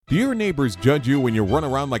Do your neighbors judge you when you run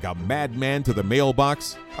around like a madman to the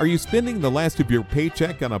mailbox? Are you spending the last of your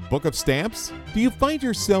paycheck on a book of stamps? Do you find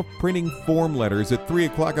yourself printing form letters at 3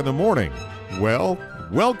 o'clock in the morning? Well,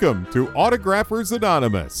 welcome to Autographers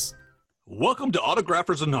Anonymous. Welcome to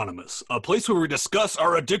Autographers Anonymous, a place where we discuss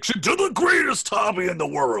our addiction to the greatest hobby in the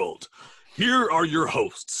world. Here are your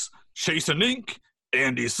hosts, Chasen Inc.,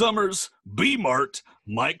 Andy Summers, B. Mart,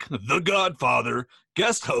 Mike the Godfather,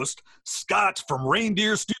 guest host, Scott from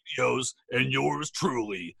Reindeer Studios, and yours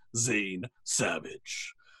truly, Zane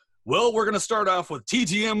Savage. Well, we're going to start off with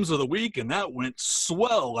TTMs of the week, and that went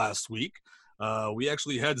swell last week. We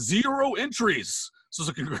actually had 0 entries, so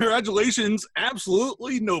congratulations,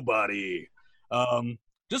 absolutely nobody.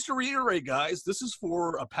 Just to reiterate, guys, this is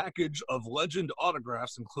for a package of legend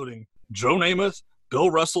autographs, including Joe Namath, Bill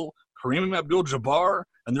Russell, Kareem Abdul-Jabbar,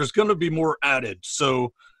 and there's going to be more added.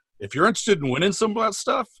 So if you're interested in winning some of that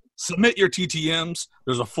stuff, submit your TTMs.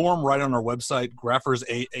 There's a form right on our website,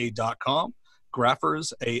 graphersaa.com,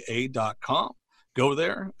 graphersaa.com. Go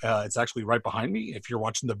there. It's actually right behind me. If you're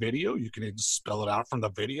watching the video, you can just spell it out from the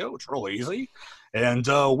video. It's real easy. And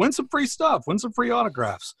win some free stuff. Win some free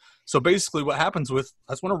autographs. So basically what happens with,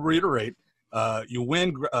 I just want to reiterate, you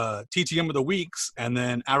win TTM of the weeks, and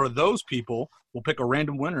then out of those people, we'll pick a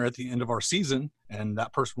random winner at the end of our season, and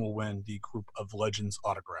that person will win the group of Legends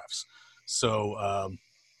autographs. So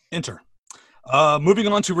enter. Moving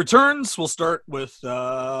on to returns, we'll start with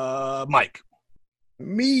Mike.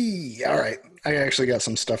 Me. All right. I actually got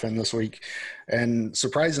some stuff in this week. And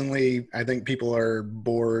surprisingly, I think people are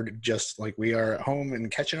bored just like we are at home and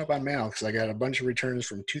catching up on mail because I got a bunch of returns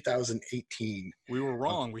from 2018. We were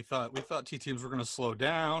wrong. We thought TTMs were going to slow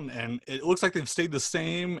down, and it looks like they've stayed the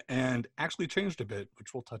same and actually changed a bit,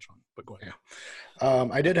 which we'll touch on. But go ahead. Yeah.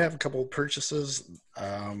 I did have a couple of purchases.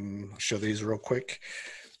 I'll show these real quick.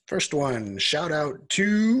 First one, shout out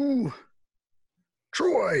to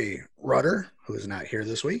Troy Rudder, who is not here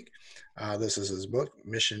this week. This is his book,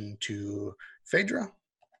 Mission to Phaedra.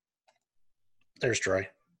 There's Troy,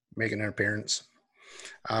 making an appearance.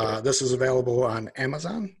 This is available on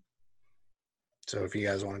Amazon. So if you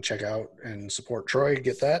guys want to check out and support Troy,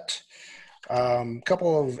 get that.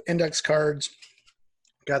 Couple of index cards.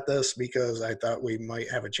 Got this because I thought we might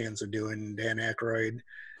have a chance of doing Dan Aykroyd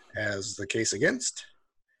as the case against.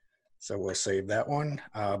 So we'll save that one.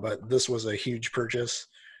 But this was a huge purchase.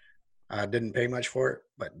 Didn't pay much for it,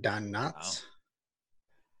 but Don Knotts. Wow.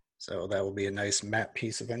 So that will be a nice map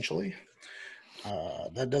piece eventually.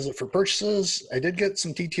 That does it for purchases. I did get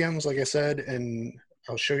some TTMs, like I said, and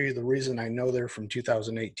I'll show you the reason I know they're from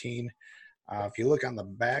 2018. If you look on the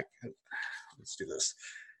back, let's do this.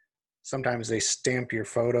 Sometimes they stamp your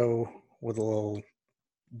photo with a little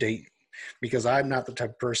date, because I'm not the type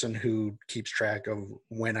of person who keeps track of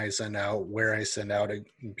when I send out, where I send out.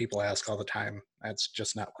 People ask all the time. That's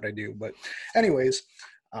just not what I do. But anyways,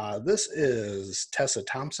 this is Tessa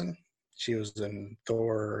Thompson. She was in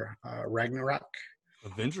Thor Ragnarok.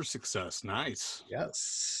 Avenger success. Nice.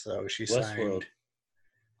 Yes. So she signed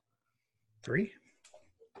 3.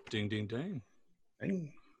 Ding, ding, ding.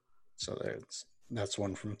 Ding. So that's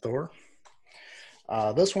one from Thor.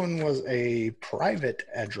 This one was a private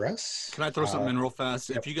address. Can I throw something in real fast?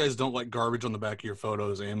 Yep. If you guys don't like garbage on the back of your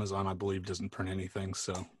photos, Amazon, I believe, doesn't print anything.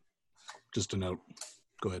 So just a note.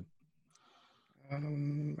 Go ahead.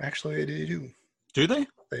 Actually, they do. Do they?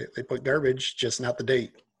 They put garbage, just not the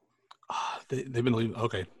date. They've been leaving.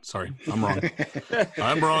 Okay, sorry. I'm wrong.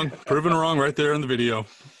 I'm wrong. Proven wrong right there in the video.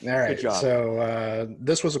 All right. Good job. So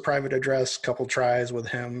this was a private address. Couple tries with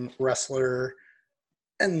him. Wrestler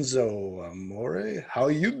Enzo Amore, how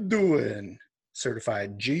you doing?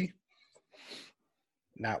 Certified G.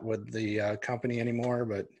 Not with the company anymore,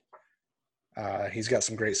 but he's got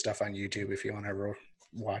some great stuff on YouTube if you want to ever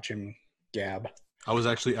watch him gab. I was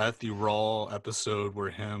actually at the Raw episode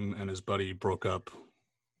where him and his buddy broke up.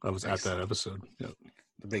 I was at that episode. Yep.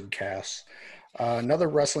 The big cast. Another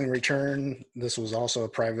wrestling return. This was also a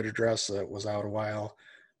private address that was out a while.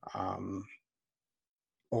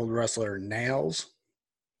 Old wrestler Nails.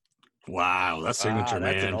 Wow, that's signature,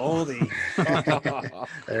 man. That's an oldie.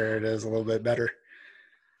 There it is, a little bit better.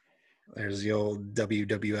 There's the old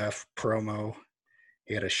WWF promo.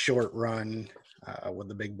 He had a short run with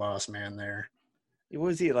the big boss man there.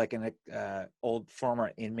 Was he like an old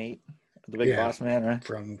former inmate of the big boss man, right?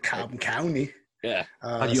 From Cobb County. Yeah.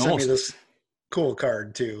 Sent me this cool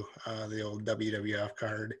card, too, the old WWF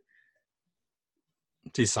card.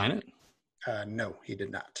 Did he sign it? No, he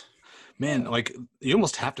did not. Man, like, you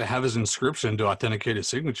almost have to have his inscription to authenticate his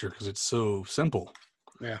signature because it's so simple.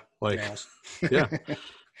 Yeah. Like, yeah.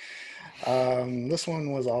 This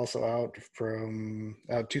one was also out from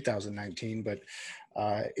 2019, but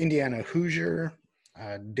Indiana Hoosier,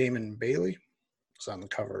 Damon Bailey was on the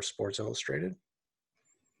cover of Sports Illustrated.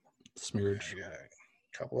 Smearage. I got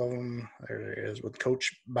a couple of them. There it is with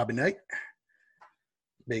Coach Bobby Knight.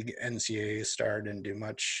 Big NCAA star, didn't do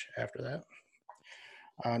much after that.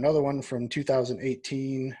 Another one from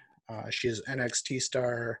 2018. She is NXT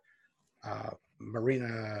star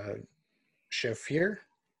Marina Shafir.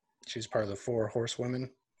 She's part of the 4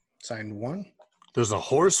 Horsewomen. Signed 1. There's a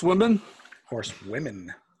horsewoman?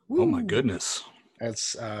 Horsewomen. Oh, my goodness.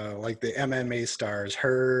 That's like the MMA stars.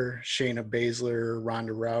 Her, Shayna Baszler,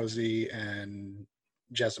 Ronda Rousey, and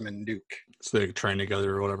Jessamine Duke. So they train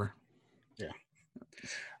together or whatever? Yeah.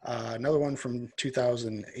 Another one from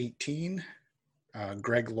 2018.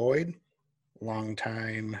 Greg Lloyd,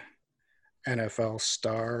 longtime NFL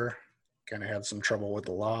star. Kind of had some trouble with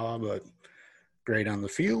the law, but great on the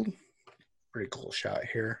field. Pretty cool shot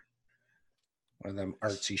here. One of them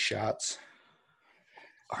artsy shots.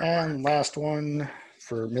 And last one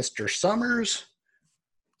for Mr. Summers.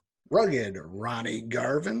 Rugged Ronnie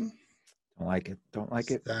Garvin. Don't like it. Don't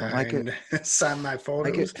like it. Don't like it. Sign my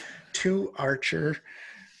photos. Like it. To Archer.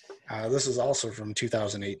 This is also from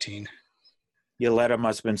 2018. Your letter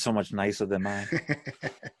must have been so much nicer than mine.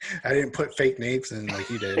 I didn't put fake names in like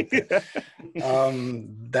you did.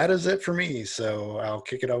 That is it for me. So I'll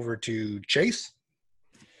kick it over to Chase.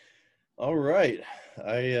 All right.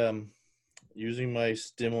 I using my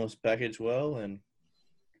stimulus package well and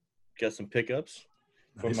got some pickups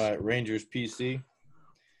for my Rangers PC.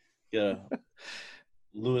 Got a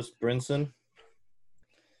Lewis Brinson,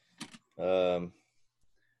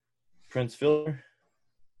 Prince Filler,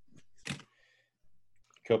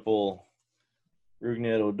 couple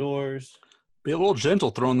Rugnetto doors. Be a little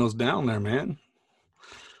gentle throwing those down there, man.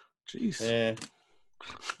 Jeez. Yeah.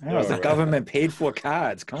 That was the government paid for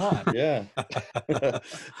cards. Come on. Yeah.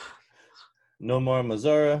 Nomar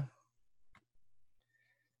Mazara.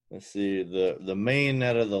 Let's see. The main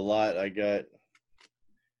out of the lot, I got a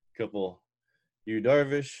couple Yu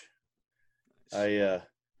Darvish. I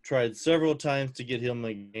tried several times to get him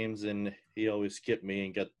in games, and he always skipped me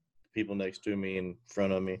and got people next to me in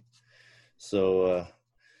front of me. So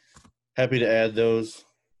happy to add those.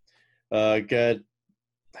 Got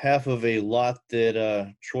half of a lot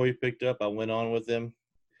that Troy picked up. I went on with him.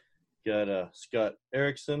 Got Scott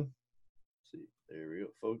Erickson. Let's see, there we go.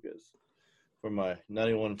 Focus. For my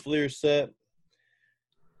 91 Fleer set.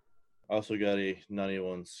 Also got a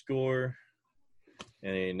 91 Score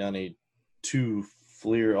and a 92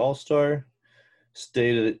 Fleer All-Star.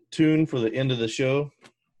 Stay tuned for the end of the show.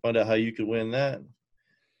 Find out how you could win that.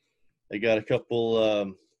 I got a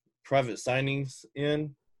couple private signings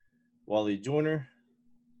in. Wally Joyner.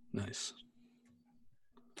 Nice.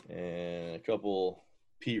 And a couple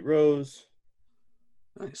Pete Rose.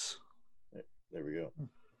 Nice. There we go.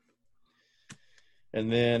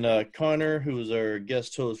 And then Connor, who was our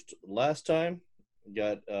guest host last time,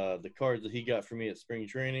 got the cards that he got for me at spring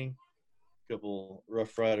training. A couple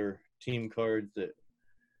Rough Rider team cards that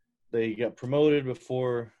they got promoted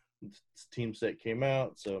before the team set came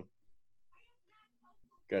out. So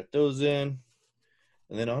got those in.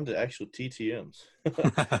 And then on to actual TTMs.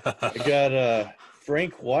 I got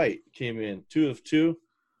Frank White came in 2 of 2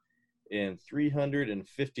 in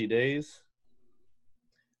 350 days.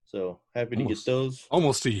 So happy to get those.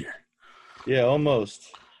 Almost a year. Yeah,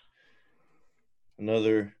 almost.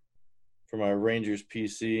 Another for my Rangers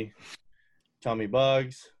PC, Tommy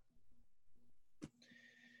Boggs.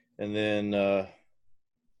 And then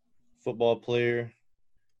football player,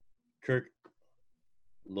 Kirk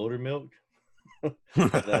Loadermilk. What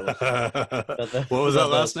was that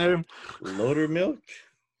last name? Loadermilk.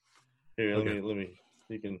 Here, Okay. let me.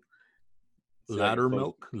 You can. Ladder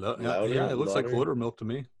milk. Yeah, it looks like Loader milk to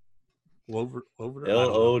me. Lover.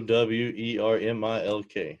 Lowermilk.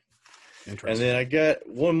 And then I got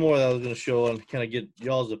one more that I was going to show and kind of get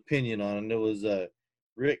y'all's opinion on, and it was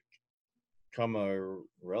Rick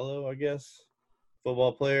Camarello, I guess,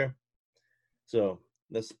 football player. So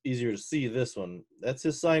that's easier to see. This one, that's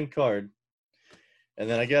his signed card. And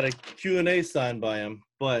then I got a Q&A signed by him,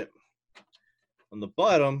 but on the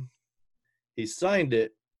bottom, he signed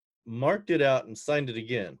it, marked it out, and signed it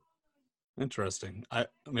again. Interesting.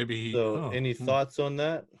 Any thoughts on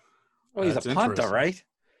that? Oh, he's a That's punter, interesting.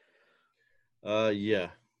 right? Yeah.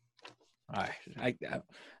 All right.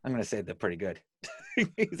 I'm going to say they're pretty good.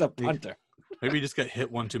 He's a punter. Maybe he just got hit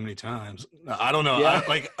one too many times. I don't know. Yeah.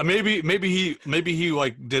 Maybe he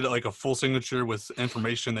like did like a full signature with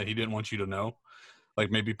information that he didn't want you to know. Like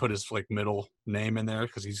maybe put his like middle name in there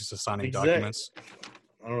because he's just assigning documents.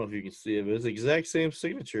 I don't know if you can see it, but it's the exact same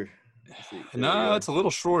signature. Let's see. There we No, go. it's a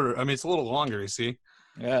little shorter. I mean, it's a little longer. You see,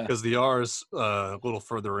 Yeah. because the R is a little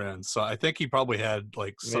further in. So I think he probably had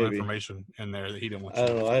like some Maybe. information in there that he didn't want. I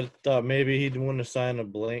don't know. I thought maybe he'd want to sign a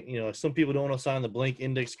blank. You know, some people don't want to sign the blank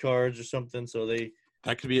index cards or something, so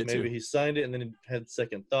That could be it maybe too. he signed it and then he had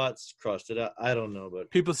second thoughts, crossed it out. I don't know,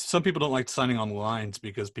 but Some people don't like signing on lines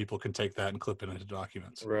because people can take that and clip it into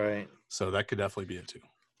documents. right. So that could definitely be it too.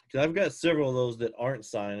 'Cause I've got several of those that aren't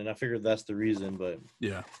signed, and I figured that's the reason. But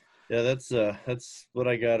Yeah. yeah, that's what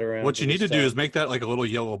I got around. What for you need to this do is time. make that like a little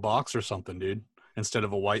yellow box or something, dude. Instead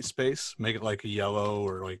of a white space, make it like a yellow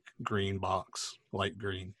or like green box, light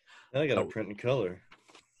green. I got to Oh. print in color.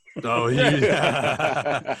 Oh,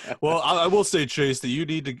 yeah. Well, I will say, Chase, that you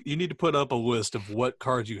need to put up a list of what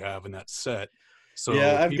cards you have in that set. So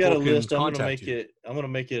yeah, I've got a people can list. I'm gonna contact make you. it. I'm gonna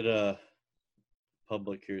make it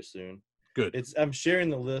public here soon. Good. I'm sharing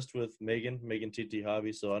the list with Megan TT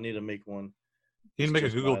Hobby, so I need to make one. You need to make a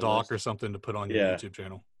just Google my Doc list. or something to put on your Yeah. YouTube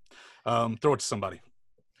channel. Throw it to somebody.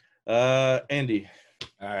 Andy.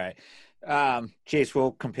 All right. Chase,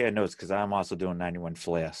 we'll compare notes because I'm also doing 91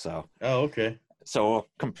 Flair. So Oh, okay. we'll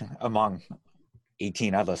among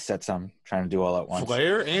 18 other sets I'm trying to do all at once.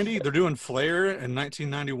 Flair, Andy? They're doing Flair in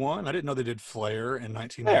 1991? I didn't know they did Flair in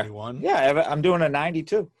 1991. Yeah, I'm doing a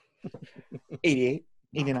 92, 88,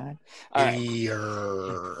 89. All right.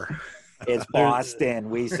 Ear. It's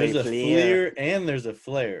Boston. We say There's a Flair. Fleer and there's a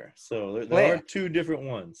Flare. So there Flair. are two different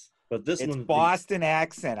ones. But this It's one, Boston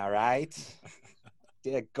accent, all right?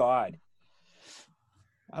 Dear God.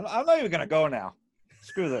 I'm not even going to go now.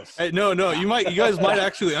 Screw this. Hey, no, you guys might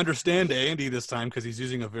actually understand Andy this time because he's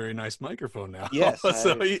using a very nice microphone now. Yes,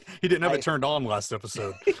 So he didn't have I- it turned on last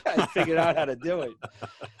episode. I figured out how to do it.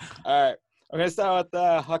 All right. I'm going to start with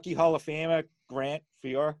the Hockey Hall of Famer, Grant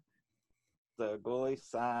Fior. The goalie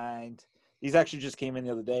signed. These actually just came in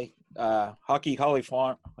the other day. Hockey Hall of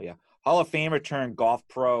Famer turned golf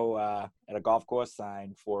pro at a golf course,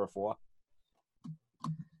 signed 404.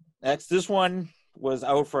 Next, this one was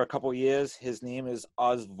out for a couple years. His name is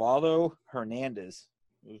Osvaldo Hernandez.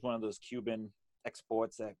 It was one of those Cuban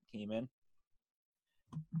exports that came in.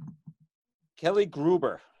 Kelly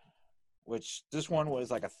Gruber, which this one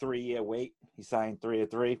was like a 3-year wait. He signed 3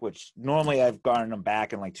 of 3, which normally I've gotten them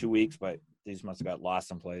back in like 2 weeks, but these must have got lost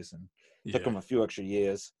someplace and took him a few extra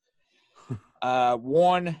years.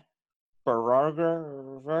 Warren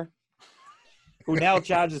Berger, who now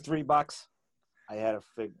charges $3. I had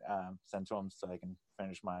to send to him so I can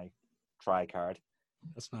finish my try card.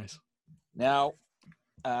 That's nice. Now,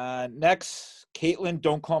 next, Caitlin,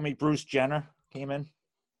 Don't Call Me Bruce Jenner, came in.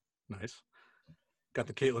 Nice. Got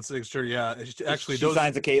the Caitlin signature. Yeah, actually, she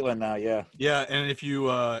signs a Caitlin now. Yeah. Yeah, and if you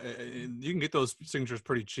you can get those signatures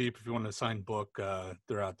pretty cheap if you want to sign book.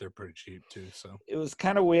 They're out there pretty cheap too. So It was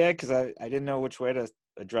kind of weird because I didn't know which way to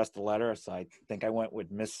address the letter, so I think I went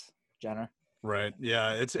with Miss Jenner. right,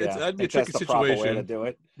 yeah, it's Yeah, that'd be I a think tricky that's the proper way to situation. do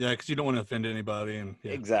it. Yeah, because you don't want to offend anybody, and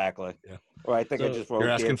yeah, Exactly. Yeah. Or I think I So just wrote you're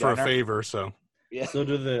Dear asking for a Jenner. favor. So Yeah. So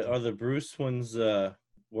are the Bruce ones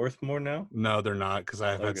worth more now? no, they're not because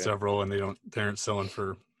I've had Okay. several, and they aren't selling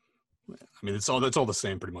for. I mean, it's all the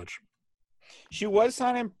same pretty much. She was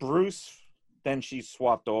signing Bruce, then she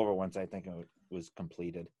swapped over once I think it was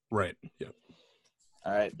completed. Right. Yeah.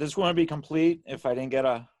 All right, this one would be complete if I didn't get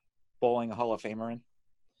a Bowling Hall of Famer in.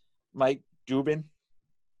 Mike Dubin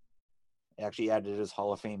actually added his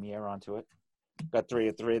Hall of Fame year onto it. Got 3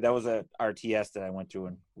 of 3. That was a RTS that I went to,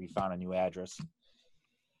 and we found a new address.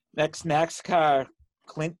 Next, NASCAR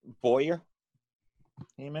Clint Boyer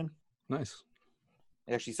came in. Nice.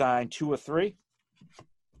 He actually signed 2 of 3.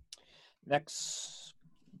 Next,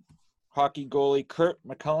 hockey goalie Kurt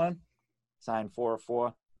McCullen signed 4 of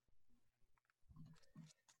 4.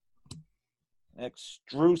 Next,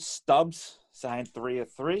 Drew Stubbs signed 3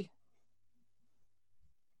 of 3.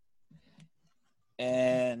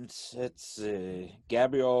 And it's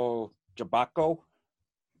Gabriel Jabaco.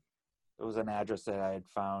 It was an address that I had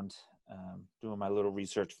found doing my little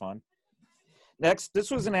research fund. Next, this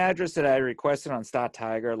was an address that I requested on Star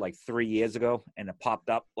Tiger like 3 years ago, and it popped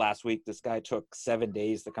up last week. This guy took 7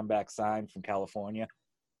 days to come back signed from California.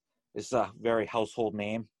 It's a very household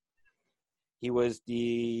name. He was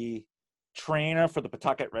the trainer for the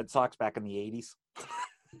Pawtucket Red Sox back in the 80s.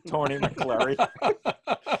 Tony McClary.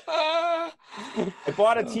 I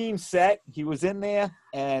bought a team set. He was in there,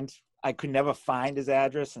 and I could never find his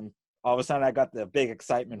address. And all of a sudden, I got the big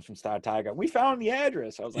excitement from Star Tiger. We found the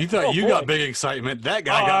address. I was like, You thought oh, you boy. got big excitement. That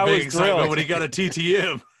guy Oh, got I big was excitement thrilled. when he got a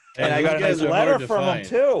TTM. And I Hey, got a those nice guys are letter hard to from him find.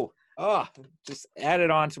 too. Oh, just added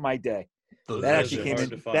on to my day. Those That guys actually are came hard in.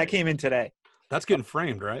 to That find. came in today. That's getting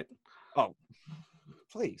framed, right?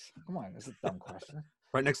 Please, come on. This is a dumb question.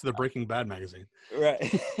 Right next to the Breaking Bad magazine.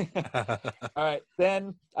 Right. All right.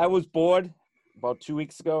 Then I was bored about 2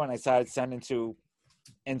 weeks ago, and I started sending to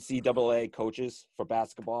NCAA coaches for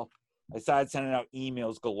basketball. I started sending out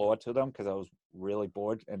emails galore to them because I was really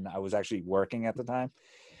bored, and I was actually working at the time.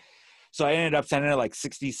 So I ended up sending like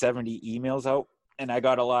 60, 70 emails out, and I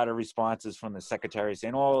got a lot of responses from the secretary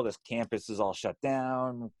saying, "Oh, this campus is all shut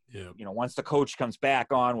down. Yeah. You know, once the coach comes back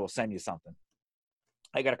on, we'll send you something."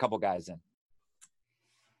 I got a couple guys in.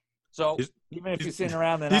 So even if you're sitting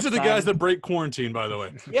around, these are the guys that break quarantine, by the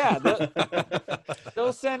way. Yeah,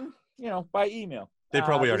 they'll send, by email. They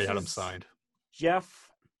probably already had them signed. Jeff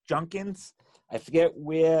Junkins. I forget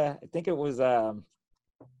where. I think it was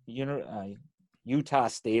Utah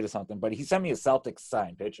State or something. But he sent me a Celtics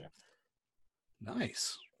signed picture.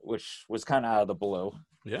 Nice. Which was kind of out of the blue.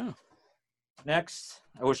 Yeah. Next,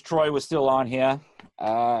 I wish Troy was still on here.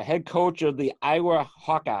 Head coach of the Iowa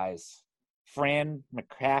Hawkeyes, Fran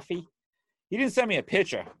McAfee. He didn't send me a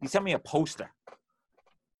picture. He sent me a poster.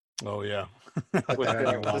 Oh, yeah. With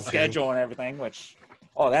the schedule and everything, which,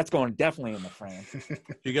 that's going definitely in the frame.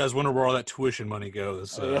 You guys wonder where all that tuition money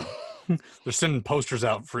goes. They're sending posters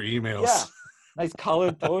out for emails. Yeah, nice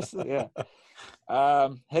colored posters. Yeah.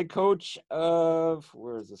 Head coach of,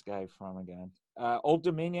 where is this guy from again? Old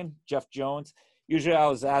Dominion, Jeff Jones. Usually I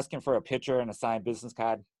was asking for a picture and a signed business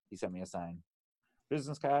card. He sent me a signed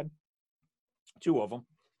business card. 2 of them.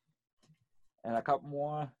 And a couple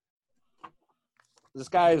more. This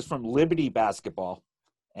guy is from Liberty Basketball,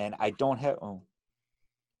 and I don't have.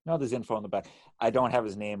 There's info on the back. I don't have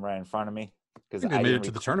his name right in front of me because I made it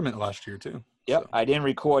to the tournament last year too. Yep, so. I didn't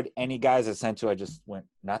record any guys I sent to. I just went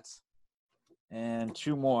nuts. And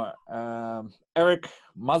 2 more. Eric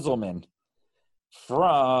Musselman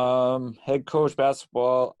from head coach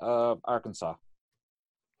basketball of Arkansas.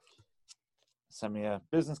 Send me a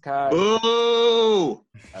business card. Boo!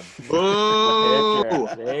 Boo!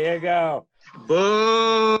 There you go.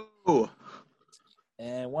 Boo!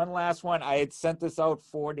 And one last one. I had sent this out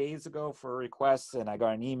 4 days ago for requests, and I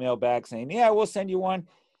got an email back saying, "Yeah, we'll send you one."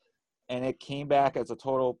 And it came back as a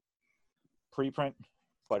total preprint,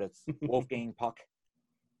 but it's Wolfgang Puck.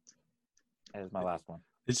 That is my last one.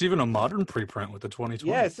 It's even a modern preprint with the 2020.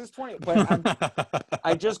 Yeah, it's just 20. But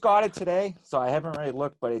I just got it today, so I haven't really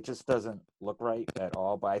looked, but it just doesn't look right at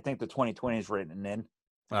all. But I think the 2020 is written in.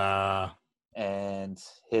 And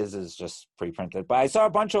his is just pre-printed. But I saw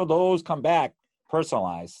a bunch of those come back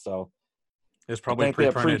personalized. So it's probably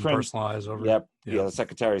pre-printed and personalized over. Yep. Yeah, the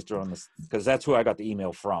secretary's doing this because that's who I got the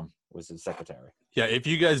email from, was his secretary. Yeah, if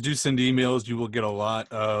you guys do send emails, you will get a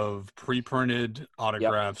lot of pre-printed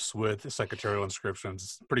autographs with secretarial inscriptions.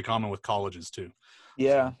 It's pretty common with colleges too.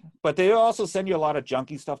 Yeah, but they also send you a lot of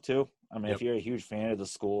junky stuff too. I mean, if you're a huge fan of the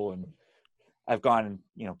school, and I've gotten,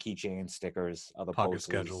 keychains, stickers, other pocket posters.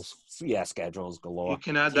 schedules. Yeah, schedules galore. You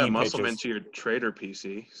can add that Musselman to your Trader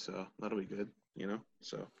PC, so that'll be good.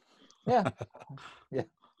 So. Yeah. Yeah.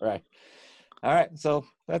 Right. All right. So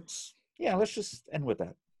let's just end with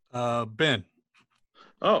that. Ben.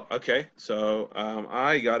 Oh, okay. So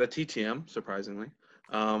I got a TTM, surprisingly,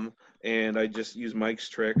 and I just used Mike's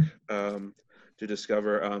trick to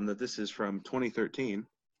discover that this is from 2013.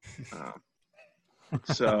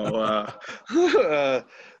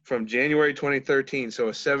 From January 2013, so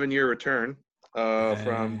a 7-year return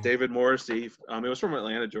from David Morrissey. It was from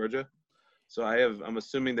Atlanta, Georgia. So I'm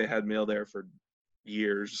assuming they had mail there for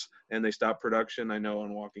years, and they stopped production, I know,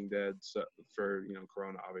 on Walking Dead, so for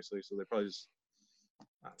Corona, obviously. So they probably just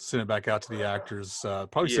send it back out to the actors.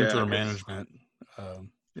 Probably sent to their management.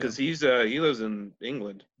 Because he lives in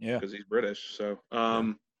England. Yeah. Because he's British. So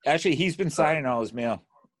actually, he's been signing all his mail.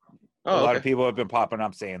 A lot of people have been popping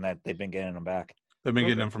up saying that they've been getting them back. They've been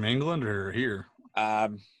getting them from England or here? They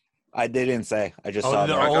didn't say. I just saw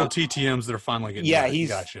they're all TTMs that are finally getting back.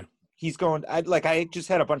 Gotcha. He's going. I just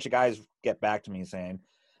had a bunch of guys get back to me saying,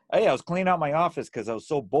 "Hey, I was cleaning out my office because I was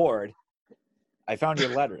so bored. I found your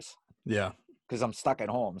letters." Yeah. Because I'm stuck at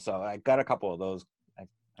home, so I got a couple of those. I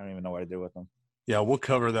don't even know what to do with them. Yeah, we'll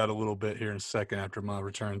cover that a little bit here in a second after my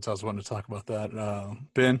return. So I was wanting to talk about that.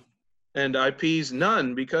 Ben? And IP's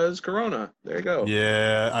none because Corona. There you go.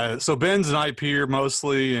 Yeah. So Ben's an IPer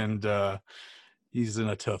mostly, and he's in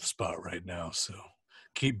a tough spot right now. So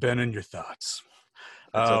keep Ben in your thoughts.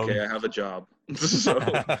 That's okay. I have a job.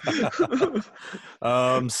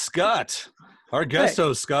 Scott, our guest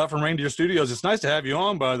host, Scott from Reindeer Studios. It's nice to have you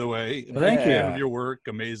on, by the way. Well, thank you. Your work,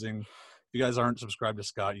 amazing. If you guys aren't subscribed to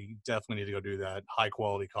Scott, you definitely need to go do that. High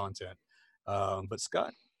quality content. But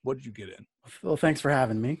Scott, what did you get in? Well, thanks for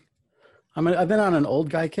having me. I've been on an old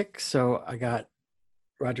guy kick, so I got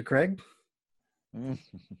Roger Craig,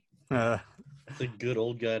 That's a good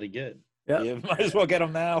old guy to get. Yep. You might as well get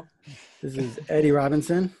him now. This is Eddie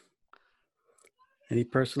Robinson. And he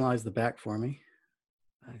personalized the back for me.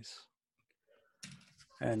 Nice.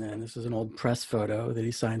 And then this is an old press photo that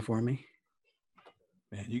he signed for me.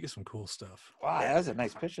 Man, you get some cool stuff. Wow, that was a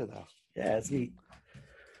nice picture, though. Yeah, it's neat.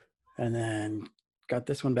 And then got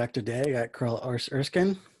this one back today. Got Carl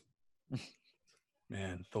Erskine.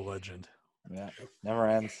 Man, the legend. Yeah, never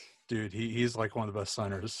ends. Dude, he's like one of the best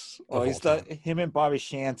signers. Well, of he's all the time. him and Bobby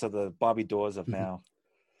Shantz are the Bobby Doors of now.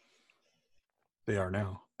 They are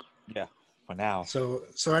now. Yeah, for now. So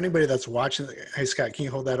anybody that's watching, hey Scott, can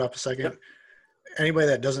you hold that up a second? Yep. Anybody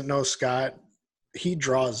that doesn't know Scott, he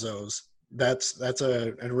draws those. That's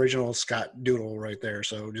an original Scott doodle right there.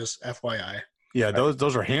 So just FYI. Yeah,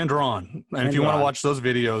 those are hand drawn. And if you want to Hand-drawn. watch those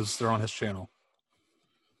videos, they're on his channel.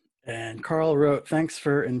 And Carl wrote, "Thanks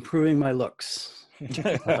for improving my looks."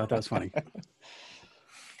 I thought that was funny.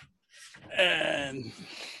 And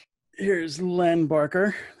here's Len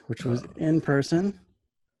Barker, which was in person.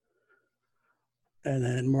 And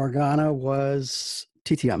then Morgana was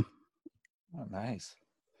TTM. Oh, nice.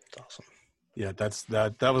 That's awesome. Yeah,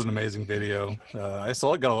 that was an amazing video. I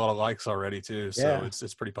saw it got a lot of likes already too, so Yeah.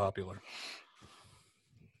 it's pretty popular.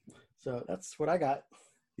 So that's what I got.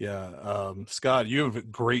 Yeah, Scott, you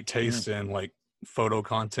have great taste in like photo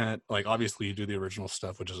content. Like obviously you do the original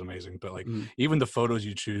stuff, which is amazing, but like even the photos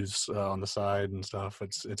you choose on the side and stuff,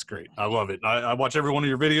 it's great. I love it. I watch every one of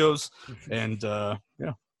your videos, and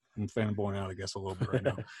yeah, I'm fanboying out, I guess, a little bit right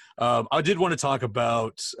now. I did want to talk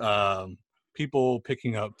about people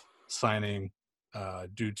picking up signing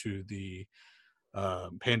due to the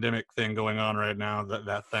pandemic thing going on right now.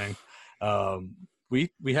 That thing.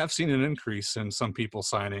 We have seen an increase in some people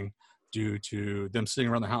signing due to them sitting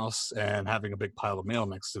around the house and having a big pile of mail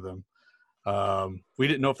next to them. We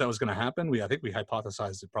didn't know if that was going to happen. I think we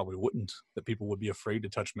hypothesized it probably wouldn't, that people would be afraid to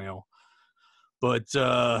touch mail. But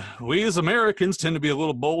we as Americans tend to be a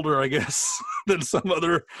little bolder, I guess, than some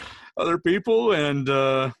other people. And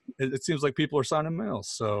it seems like people are signing mail.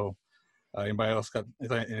 So anybody else got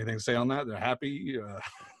anything to say on that? They're happy.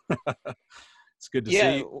 It's good to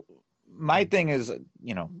see. My thing is,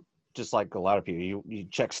 just like a lot of people, you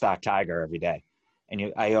check Stock Tiger every day,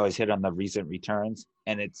 and I always hit on the recent returns,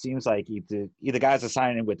 and it seems like either guys are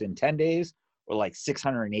signing within 10 days or like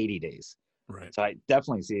 680 days. Right. So I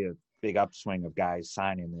definitely see a big upswing of guys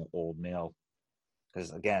signing the old mail,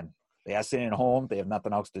 because again, they are sitting at home, they have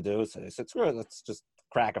nothing else to do, so they said, screw it, let's just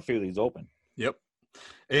crack a few of these open. Yep.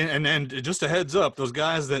 And just a heads up, those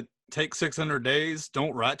guys that take 600 days,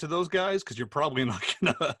 don't write to those guys, because you're probably not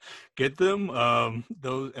gonna get them.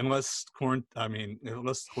 Unless quarantine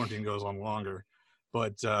goes on longer,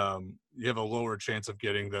 but you have a lower chance of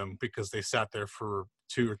getting them because they sat there for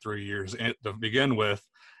 2 or 3 years to begin with,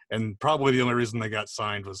 and probably the only reason they got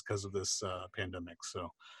signed was because of this pandemic. So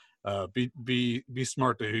be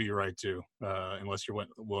smart to who you write to, unless you're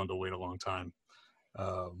willing to wait a long time,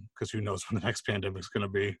 because who knows when the next pandemic's going to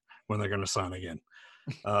be, when they're going to sign again.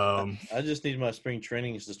 I just need my spring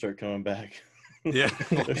trainings to start coming back. Yeah.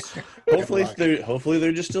 hopefully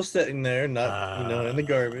they're just still sitting there, not in the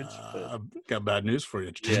garbage. But. I've got bad news for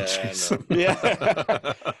you. Yeah, Jason. Yeah.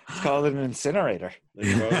 It's called an incinerator. I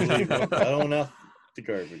don't know the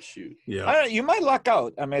garbage. Shoot. Yeah. You might luck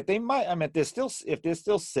out. If they're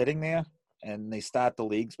still sitting there and they start the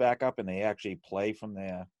leagues back up and they actually play from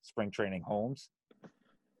their spring training homes,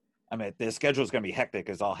 their schedule is going to be hectic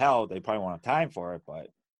as all hell. They probably won't have time for it, but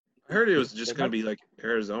I heard it was just going to be like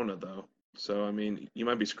Arizona, though. So, you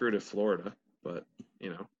might be screwed at Florida, but,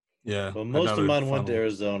 Yeah. Well, most of another mine went to funnel.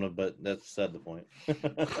 Arizona, but that's beside the point.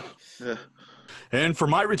 Yeah. And for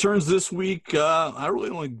my returns this week, I really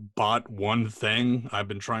only bought one thing. I've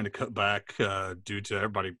been trying to cut back due to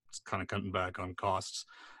everybody kind of cutting back on costs.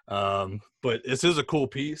 But this is a cool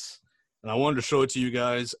piece, and I wanted to show it to you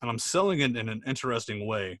guys. And I'm selling it in an interesting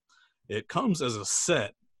way. It comes as a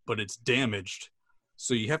set, but it's damaged,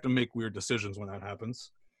 so you have to make weird decisions when that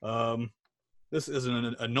happens. This is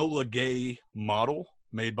an Enola Gay model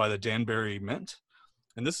made by the Danbury Mint,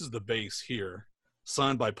 and this is the base here,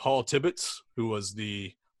 signed by Paul Tibbets, who was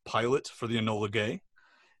the pilot for the Enola Gay.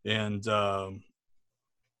 And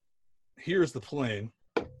here's the plane.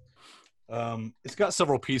 It's got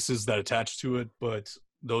several pieces that attach to it, but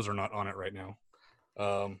those are not on it right now.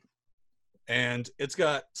 And it's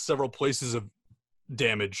got several places of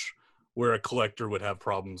damage where a collector would have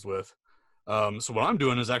problems with. So what I'm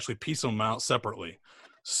doing is actually piecing them out separately.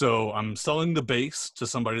 So I'm selling the base to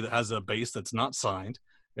somebody that has a base that's not signed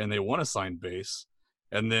and they want a signed base.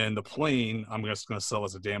 And then the plane, I'm just going to sell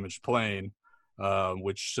as a damaged plane.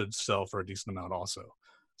 which should sell for a decent amount also.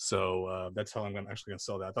 So that's how I'm actually going to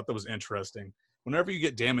sell that. I thought that was interesting. Whenever you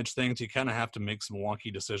get damaged things, you kind of have to make some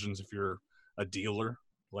wonky decisions if you're a dealer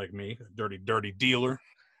like me, a dirty dealer.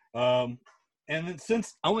 And then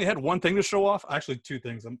since I only had one thing to show off, actually two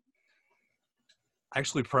things. I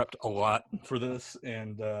actually prepped a lot for this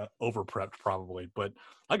and over prepped probably, but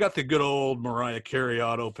I got the good old Mariah Carey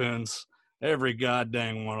auto pins, every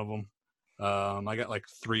goddamn one of them. I got like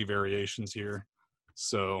 3 variations here.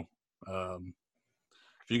 So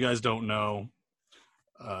if you guys don't know,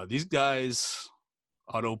 these guys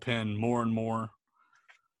auto pin more and more.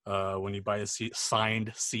 When you buy a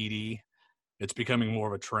signed CD, it's becoming more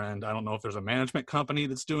of a trend. I don't know if there's a management company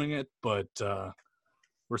that's doing it, but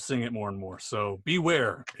we're seeing it more and more. So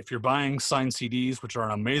beware if you're buying signed CDs, which are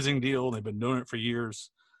an amazing deal. They've been doing it for years.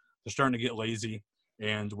 They're starting to get lazy.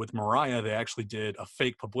 And with Mariah, they actually did a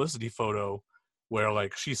fake publicity photo where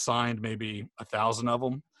like she signed maybe 1,000 of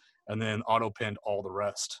them and then auto pinned all the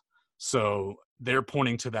rest. So they're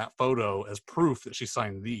pointing to that photo as proof that she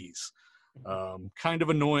signed these. Kind of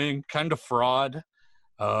annoying, kind of fraud.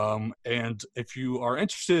 And if you are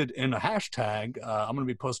interested in a hashtag, I'm going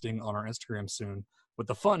to be posting on our Instagram soon with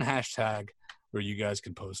the fun hashtag where you guys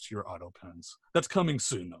can post your auto pins. That's coming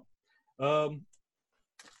soon though.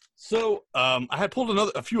 So I had pulled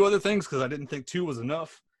a few other things because I didn't think 2 was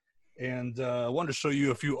enough. And I wanted to show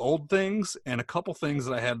you a few old things and a couple things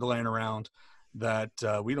that I had laying around that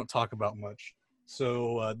we don't talk about much.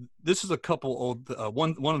 So this is a couple old,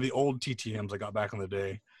 one of the old TTMs I got back in the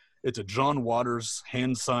day. It's a John Waters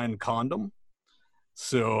hand-signed condom.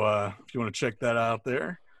 So if you want to check that out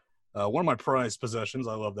there. One of my prized possessions.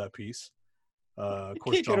 I love that piece. Of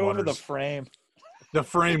course, Can't John get over Waters. the frame. The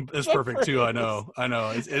frame is perfect too. I know.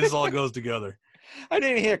 It all goes together. I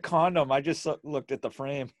didn't hear condom. I just looked at the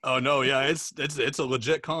frame. Oh no, yeah, it's a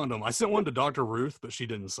legit condom. I sent one to Dr. Ruth, but she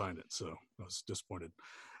didn't sign it, so I was disappointed.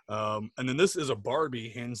 And then this is a Barbie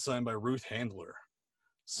hand signed by Ruth Handler.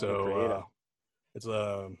 So it's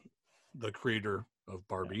the creator of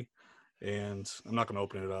Barbie, and I'm not going to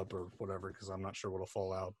open it up or whatever because I'm not sure what'll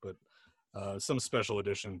fall out, but some special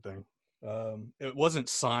edition thing. It wasn't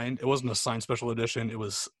signed. It wasn't a signed special edition. It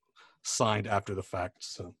was signed after the fact.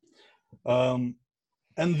 So, and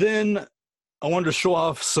then I wanted to show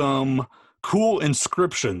off some cool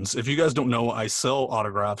inscriptions. If you guys don't know, I sell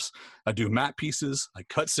autographs. I do matte pieces. I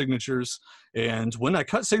cut signatures. And when I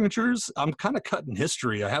cut signatures, I'm kind of cutting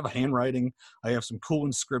history. I have a handwriting. I have some cool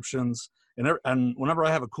inscriptions. And whenever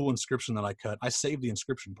I have a cool inscription that I cut, I save the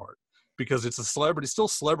inscription part because it's still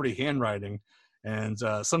celebrity handwriting. And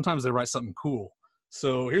sometimes they write something cool.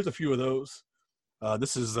 So here's a few of those.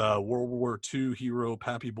 This is World War II hero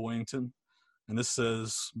Pappy Boyington. And this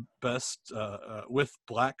says best with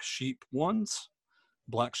black sheep ones.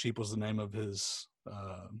 Black Sheep was the name of his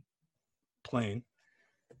plane.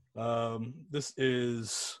 This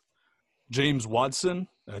is James Watson.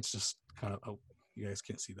 It's just kind of, oh, you guys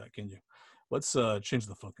can't see that, can you? Let's change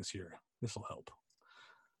the focus here. This will help.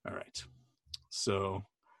 All right. So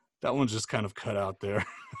that one's just kind of cut out there.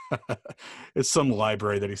 It's some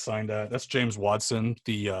library that he signed at. That's James Watson,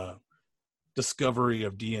 the discovery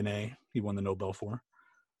of DNA. He won the Nobel for.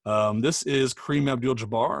 This is Kareem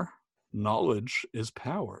Abdul-Jabbar. Knowledge is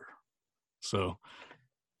power. So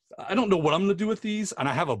I don't know what I'm going to do with these, and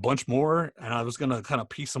I have a bunch more, and I was going to kind of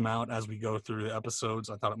piece them out as we go through the episodes.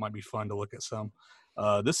 I thought it might be fun to look at some.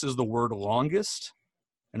 This is the word longest,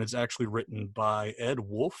 and it's actually written by Ed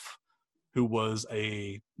Wolfe, who was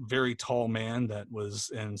a very tall man that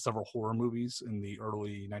was in several horror movies in the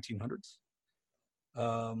early 1900s.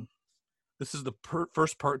 This is the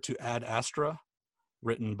first part to Ad Astra,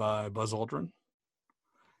 written by Buzz Aldrin.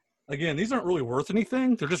 Again, these aren't really worth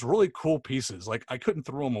anything. They're just really cool pieces. Like, I couldn't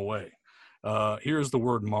throw them away. Here's the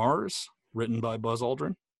word Mars, written by Buzz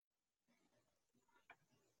Aldrin.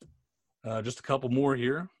 Just a couple more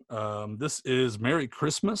here. This is Merry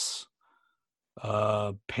Christmas,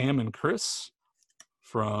 Pam and Chris,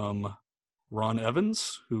 from Ron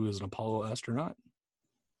Evans, who is an Apollo astronaut.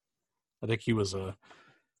 I think he was a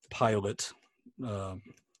pilot,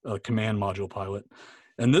 a command module pilot.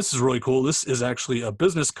 And this is really cool. This is actually a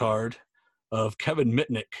business card of Kevin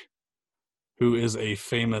Mitnick, who is a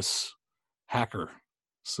famous hacker.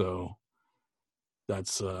 So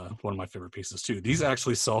that's one of my favorite pieces too. These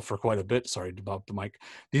actually sell for quite a bit. Sorry to bump the mic.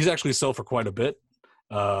 These actually sell for quite a bit.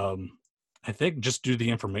 I think just due to the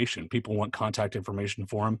information. People want contact information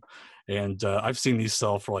for them. And I've seen these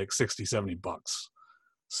sell for like 60, 70 bucks.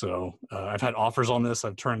 So I've had offers on this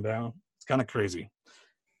I've turned down. It's kind of crazy.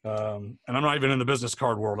 And I'm not even in the business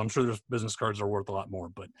card world. I'm sure there's business cards that are worth a lot more.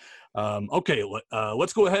 But okay,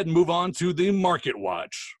 let's go ahead and move on to the Market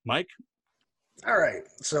Watch. Mike? All right.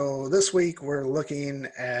 So this week we're looking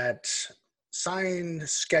at signed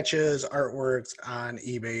sketches, artworks on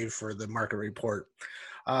eBay for the market report.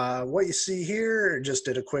 What you see here, just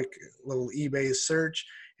did a quick little eBay search,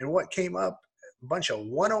 and what came up, a bunch of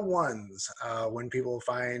 101s. When people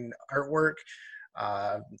find artwork,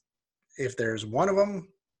 if there's one of them,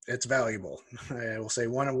 it's valuable. I will say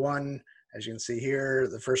 101, as you can see here,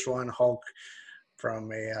 the first one, Hulk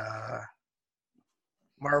from a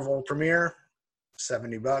Marvel premiere,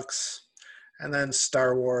 $70. And then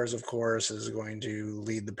Star Wars, of course, is going to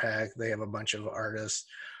lead the pack. They have a bunch of artists.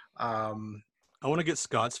 I want to get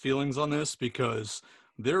Scott's feelings on this because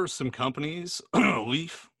there are some companies,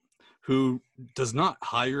 Leaf, who does not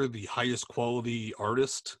hire the highest quality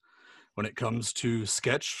artist when it comes to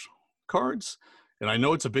sketch cards. And I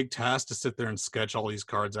know it's a big task to sit there and sketch all these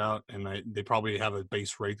cards out, and they probably have a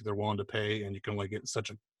base rate that they're willing to pay, and you can only get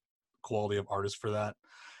such a quality of artist for that.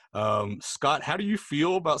 Scott, how do you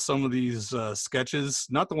feel about some of these sketches?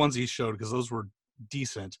 Not the ones he showed, because those were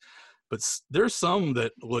decent, but there's some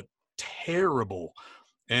that look terrible.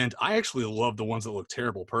 And I actually love the ones that look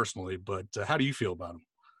terrible personally, but how do you feel about them?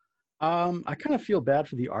 I kind of feel bad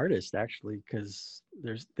for the artist, actually, because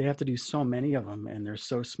they have to do so many of them, and they're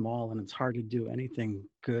so small, and it's hard to do anything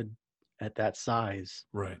good at that size.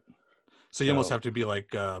 Right. So you almost have to be like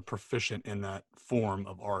proficient in that form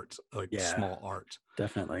of art, like small art.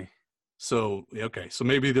 Definitely. So, okay. So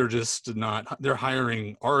maybe they're just they're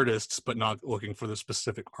hiring artists, but not looking for the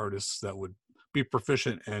specific artists that would be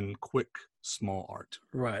proficient in quick, small art.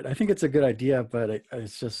 Right. I think it's a good idea, but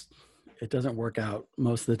it doesn't work out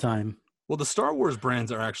most of the time. Well, the Star Wars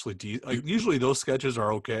brands are actually usually those sketches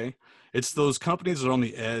are okay. It's those companies that are on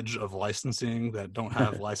the edge of licensing that don't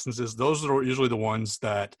have licenses. Those are usually the ones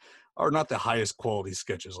that are not the highest quality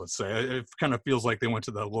sketches, let's say. It kind of feels like they went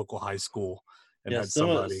to the local high school and had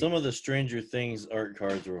somebody. Some of the Stranger Things art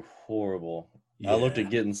cards were horrible. Yeah. I looked at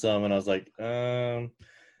getting some and I was like, I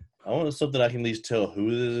want something I can at least tell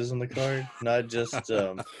who this is on the card, not just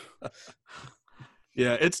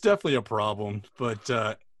Yeah, it's definitely a problem.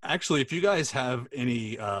 But actually, if you guys have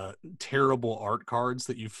any terrible art cards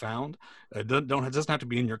that you found, it doesn't have to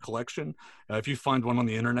be in your collection. If you find one on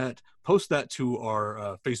the internet, post that to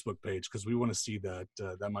our Facebook page because we want to see that.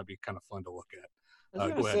 That might be kind of fun to look at.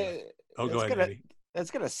 Go ahead. Go ahead, Eddie.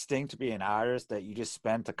 It's gonna stink to be an artist that you just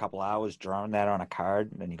spent a couple hours drawing that on a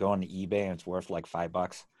card, and then you go on the eBay and it's worth like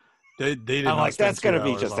 $5. They did. I'm like, that's gonna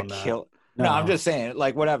be just a that. kill. No, I'm just saying,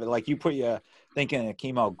 like whatever. Like you put your thinking it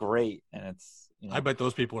came out great, and it's. I bet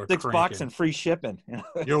those people are $6 and free shipping.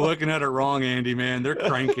 You're looking at it wrong, Andy, man. They're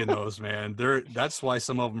cranking those, man. That's why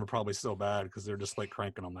some of them are probably so bad because they're just like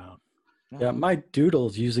cranking them out. Yeah, my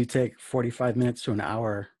doodles usually take 45 minutes to an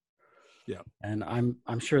hour. Yeah. And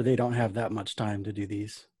I'm sure they don't have that much time to do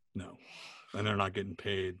these. No. And they're not getting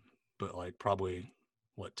paid, but like probably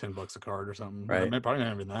what, $10 a card or something. Right. Probably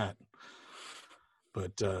not even that.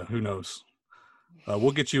 But who knows?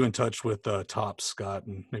 We'll get you in touch with Topps, Scott,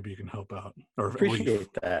 and maybe you can help out. Or appreciate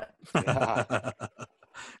that.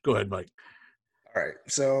 Go ahead, Mike. All right.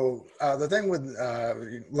 So the thing with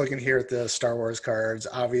looking here at the Star Wars cards,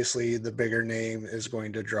 obviously the bigger name is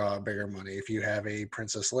going to draw bigger money. If you have a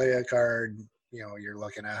Princess Leia card, you're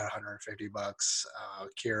looking at $150.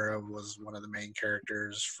 Kira was one of the main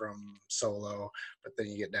characters from Solo, but then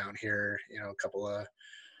you get down here, a couple of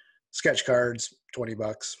sketch cards,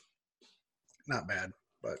 $20. Not bad,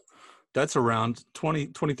 but that's around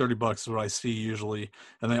 $30 is what I see usually.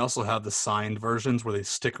 And they also have the signed versions where they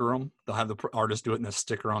sticker them. They'll have the artist do it and a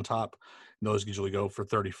sticker on top. And those usually go for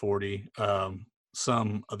 $30, $40.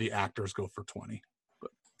 Some of the actors go for $20.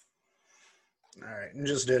 But. All right. And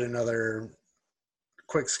just did another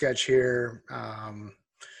quick sketch here.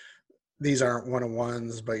 These aren't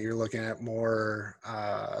one-on-ones, but you're looking at more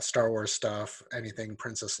Star Wars stuff. Anything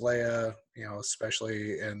Princess Leia,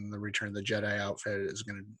 especially in the Return of the Jedi outfit, is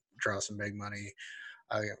going to draw some big money.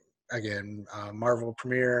 Again, Marvel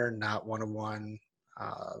premiere, not one-on-one.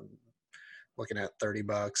 Looking at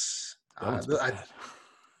 $30.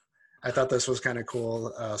 I thought this was kind of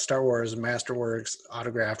cool. Star Wars Masterworks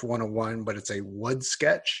autographed one-on-one, but it's a wood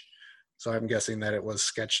sketch. So I'm guessing that it was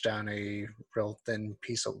sketched on a real thin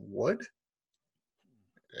piece of wood.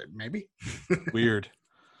 Maybe. Weird.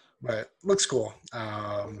 But looks cool.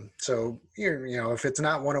 So if it's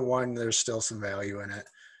not one-on-one, there's still some value in it.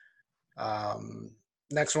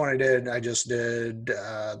 Next one I just did,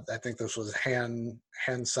 I think this was hand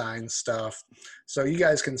signed stuff. So you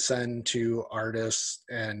guys can send to artists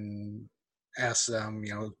and ask them,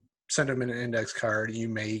 send them an index card. You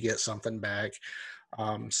may get something back.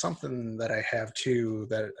 Something that I have too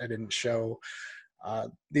that I didn't show.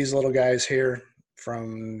 These little guys here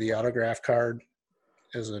from the autograph card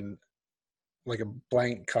is like a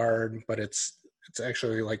blank card, but it's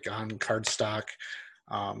actually like on cardstock.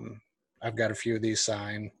 I've got a few of these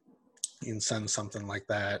signed. You can send something like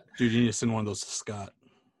that. Dude, you need to send one of those to Scott.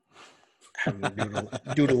 Have him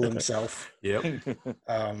doodle himself. Yep.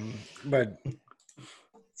 But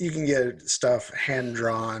you can get stuff hand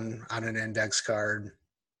drawn on an index card.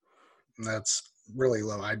 That's really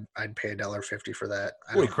low. I'd pay $1.50 for that.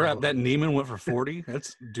 Holy crap! That Neiman went for $40.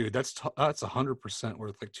 That's 100%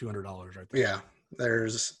 worth like $200 right there. Yeah,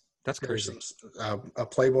 that's crazy. A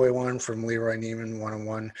Playboy one from Leroy Neiman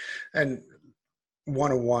 101, and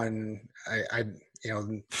 101.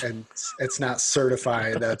 And it's not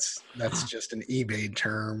certified. That's just an eBay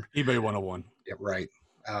term. eBay 101. Yeah, right.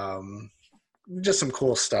 Just some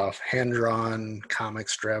cool stuff. Hand drawn comic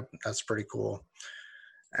strip. That's pretty cool.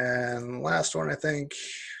 And last one I think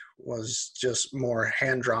was just more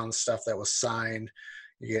hand drawn stuff that was signed.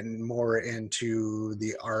 You're getting more into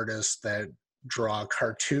the artists that draw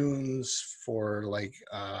cartoons for like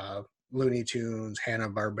Looney Tunes,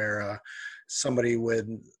 Hanna-Barbera, somebody with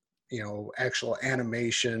actual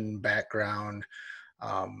animation background,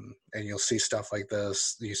 and you'll see stuff like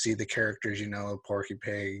this. You see the characters, Porky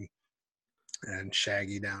Pig and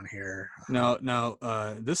Shaggy down here. Now,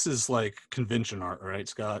 this is like convention art, right,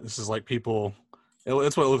 Scott? This is like people.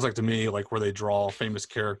 That's what it looks like to me, like where they draw famous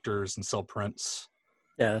characters and sell prints.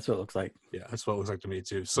 Yeah, that's what it looks like. Yeah, that's what it looks like to me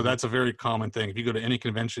too. So that's a very common thing. If you go to any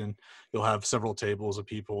convention, you'll have several tables of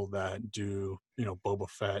people that do, Boba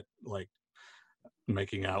Fett, like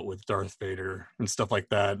making out with Darth Vader and stuff like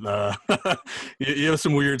that. You have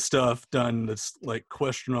some weird stuff done that's like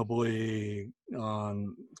questionable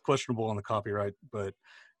on the copyright, but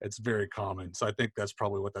it's very common. So I think that's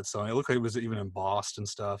probably what that's selling. It looked like it was even embossed and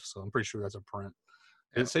stuff. So I'm pretty sure that's a print.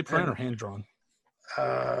 Did it say print or hand drawn?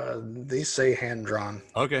 These say hand drawn.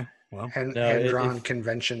 Okay, well, hand drawn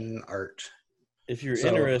convention art. If you're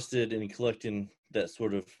interested in collecting that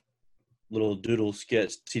sort of little doodle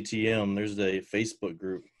sketch TTM, there's a Facebook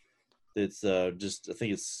group that's I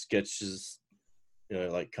think it's sketches,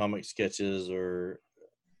 like comic sketches or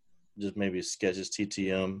just maybe sketches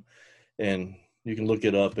TTM, and you can look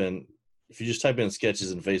it up, and if you just type in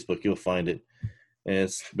sketches in Facebook, you'll find it. And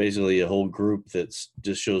it's basically a whole group that's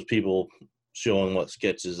just shows people showing what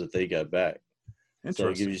sketches that they got back. So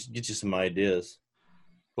it get you some ideas.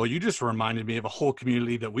 Well, you just reminded me of a whole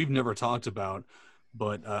community that we've never talked about,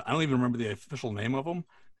 but I don't even remember the official name of them,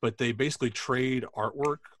 but they basically trade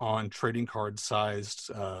artwork on trading card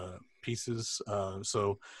sized pieces.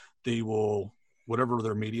 So they will, whatever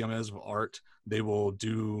their medium is of art, they will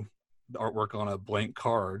do the artwork on a blank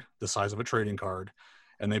card, the size of a trading card,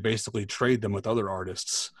 and they basically trade them with other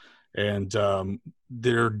artists. And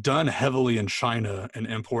they're done heavily in China and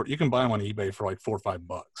import. You can buy them on eBay for like $4 or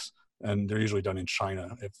 $5, and they're usually done in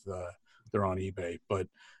China if they're on eBay. But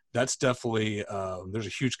that's definitely there's a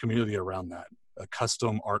huge community around that,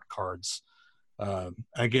 custom art cards.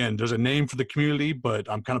 Again, there's a name for the community, but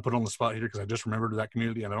I'm kind of put on the spot here because I just remembered that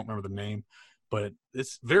community and I don't remember the name. But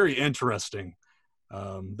it's very interesting,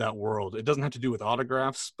 that world. It doesn't have to do with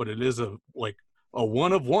autographs, but it is a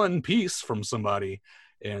one of one piece from somebody.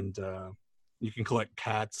 And you can collect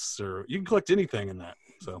cats, or you can collect anything in that.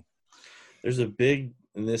 So there's a big,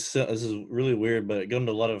 and this is really weird, but I go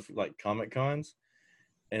to a lot of like Comic Cons,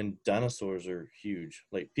 and dinosaurs are huge.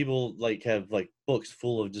 Like people have like books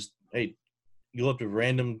full of just, hey, you go up to a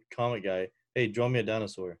random comic guy, hey, draw me a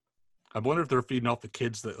dinosaur. I wonder if they're feeding off the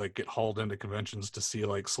kids that like get hauled into conventions to see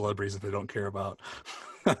like celebrities that they don't care about.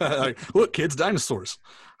 Like, look, kids, dinosaurs.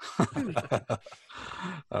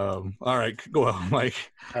 All right, go on, Mike.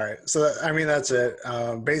 All right, so that's it.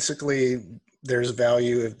 Basically, there's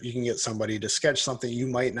value if you can get somebody to sketch something. You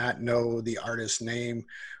might not know the artist's name,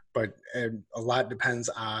 but a lot depends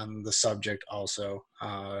on the subject also.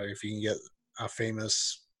 If you can get a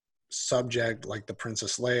famous subject like the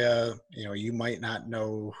Princess Leia, you might not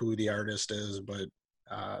know who the artist is, but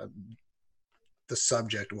the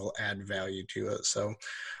subject will add value to it. So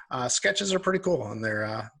sketches are pretty cool, and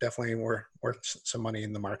they're definitely worth some money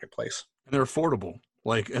in the marketplace. And they're affordable.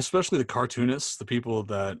 Like, especially the cartoonists, the people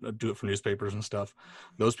that do it for newspapers and stuff,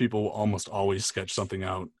 those people will almost always sketch something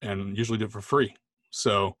out and usually do it for free.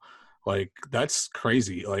 So like, that's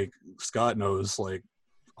crazy. Like, Scott knows, like,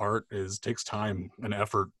 art takes time and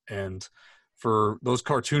effort, and for those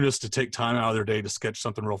cartoonists to take time out of their day to sketch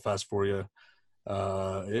something real fast for you,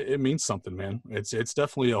 it means something, man. It's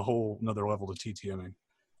definitely a whole another level to TTMing.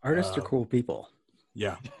 Artists are cool people.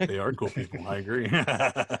 Yeah, they are cool people. I agree.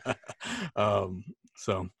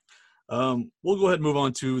 We'll go ahead and move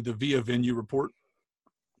on to the Via Venue report.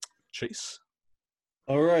 Chase.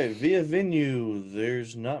 All right, via venue,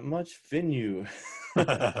 there's not much venue.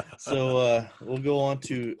 So we'll go on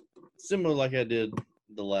to, similar like I did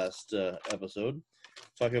the last episode,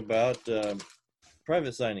 talk about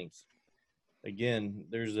private signings. Again,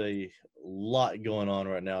 there's a lot going on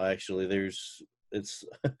right now, actually. It's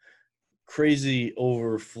crazy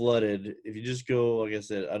over flooded. If you just go, like I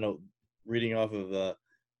said, I know, reading off of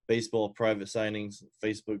baseball private signings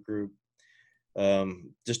Facebook group,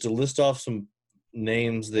 just to list off some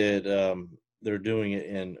names that they're doing it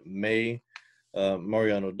in May.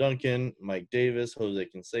 Mariano Duncan, Mike Davis, Jose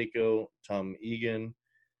Canseco, Tom Egan,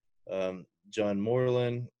 John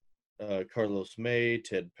Moreland, Carlos May,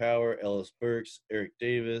 Ted Power, Ellis Burks, Eric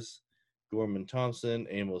Davis, Gorman Thompson,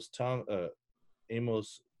 Amos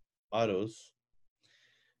Ottos,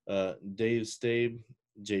 Dave Stabe,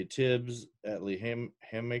 Jay Tibbs, Atlee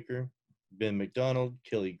Hammaker, Ben McDonald,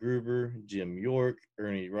 Kelly Gruber, Jim York,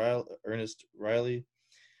 Ernest Riley,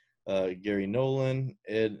 Gary Nolan,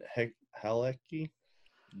 Ed Halecki,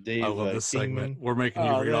 Dave I love this Kingman, segment. We're making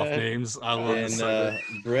you read off names. I love this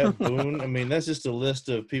segment. Brett Boone. I mean, that's just a list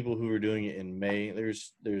of people who are doing it in May.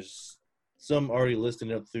 There's some already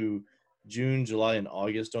listed up through June, July, and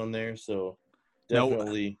August on there. So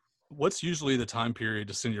definitely. Now, what's usually the time period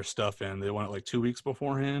to send your stuff in? They want it like 2 weeks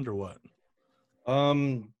beforehand or what?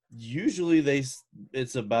 Usually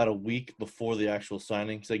it's about a week before the actual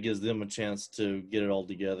signing, because that gives them a chance to get it all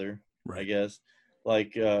together. Right. I guess.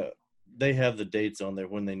 Like they have the dates on there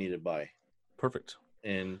when they need it by. Perfect.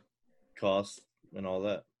 And costs and all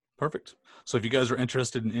that. Perfect. So if you guys are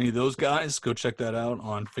interested in any of those guys, go check that out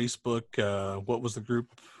on Facebook. What was the group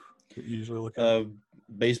that you usually look at?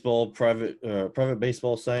 Baseball private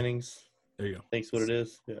baseball signings. There you go. Thanks what it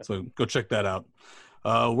is. Yeah. So go check that out.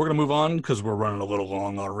 We're going to move on because we're running a little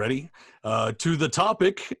long already to the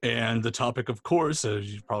topic. And the topic, of course,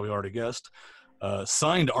 as you've probably already guessed,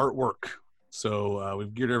 signed artwork. So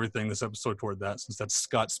we've geared everything this episode toward that, since that's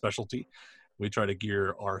Scott's specialty. We try to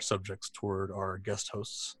gear our subjects toward our guest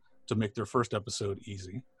hosts to make their first episode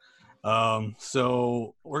easy.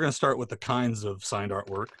 So we're going to start with the kinds of signed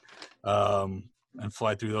artwork and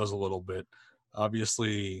fly through those a little bit.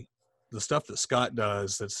 Obviously, the stuff that Scott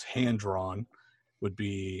does that's hand-drawn would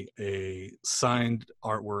be a signed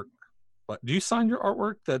artwork. But do you sign your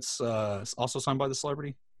artwork that's also signed by the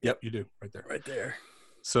celebrity? Yep, you do, right there. Right there.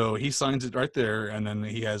 So he signs it right there, and then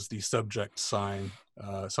he has the subject sign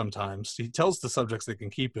sometimes. He tells the subjects they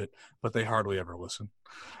can keep it, but they hardly ever listen.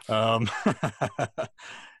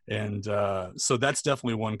 And so that's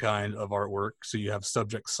definitely one kind of artwork. So you have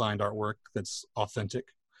subject signed artwork that's authentic.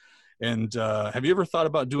 And have you ever thought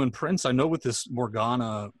about doing prints? I know with this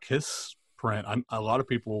Morgana Kiss print, a lot of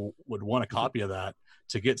people would want a copy of that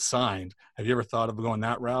to get signed. Have you ever thought of going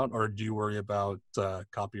that route, or do you worry about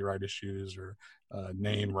copyright issues or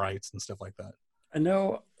name rights and stuff like that? I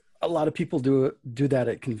know a lot of people do that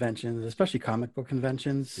at conventions, especially comic book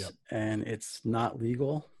conventions. Yep. And it's not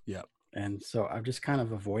legal. Yep. And so I've just kind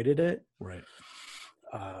of avoided it. Right.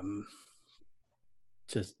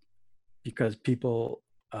 Just because people,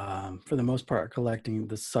 for the most part, are collecting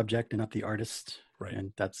the subject and not the artist. Right.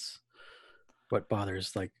 And that's what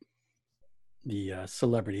bothers, like, the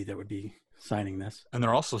celebrity that would be signing this. And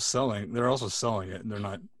they're also selling it, and they're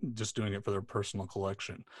not just doing it for their personal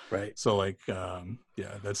collection. Right. So like,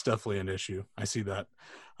 yeah, that's definitely an issue. I see that.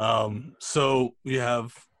 So we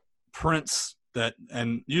have prints that,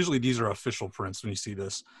 and usually these are official prints when you see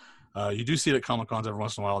this. You do see it at Comic-Cons every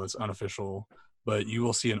once in a while that's unofficial, but you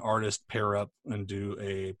will see an artist pair up and do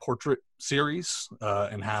a portrait series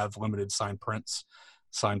and have limited signed prints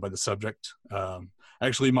signed by the subject.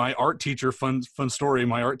 Actually, my art teacher, fun story,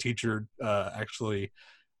 my art teacher actually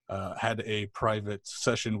had a private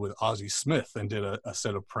session with Ozzie Smith and did a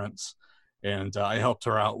set of prints. And I helped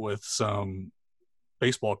her out with some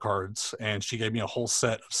baseball cards, and she gave me a whole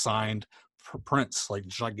set of signed prints, like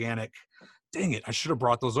gigantic. Dang it, I should have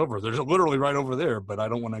brought those over. They're literally right over there, but I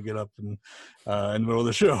don't want to get up in the middle of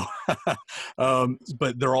the show.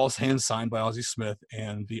 But they're all hand signed by Ozzie Smith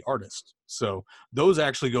and the artist. So those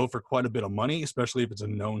actually go for quite a bit of money, especially if it's a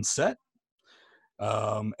known set.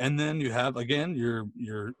 And then you have, again,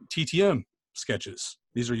 your TTM sketches.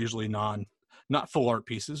 These are usually not full art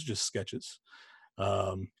pieces, just sketches.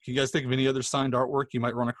 Can you guys think of any other signed artwork you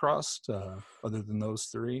might run across other than those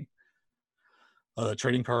three?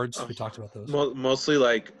 Trading cards, we talked about those. Mostly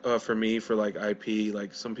like for me, for like IP,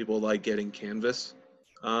 like some people like getting canvas,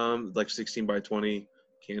 like 16 by 20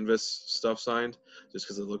 canvas stuff signed, just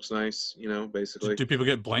because it looks nice, you know, basically. Do people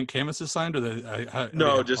get blank canvases signed, or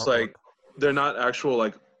No, just like they're not actual,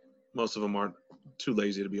 like most of them aren't, too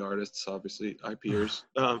lazy to be artists, obviously, IPers.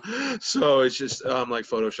 So it's just like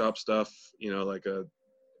Photoshop stuff, you know, like a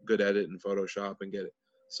good edit in Photoshop and get it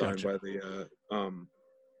signed by the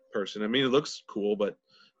person. I mean, it looks cool, but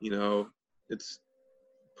you know, it's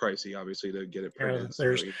pricey, obviously, to get it printed.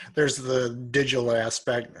 There's the digital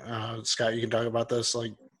aspect. Scott, you can talk about this,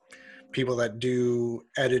 like people that do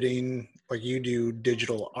editing, like you do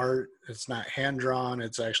digital art. It's not hand drawn.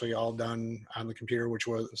 It's actually all done on the computer, which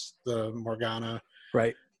was the Morgana.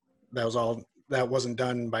 Right. That wasn't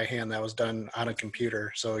done by hand. That was done on a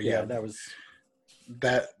computer. So yeah, that was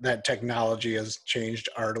that technology has changed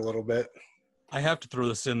art a little bit. I have to throw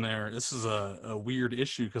this in there. This is a weird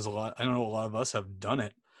issue because I know a lot of us have done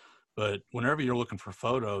it, but whenever you're looking for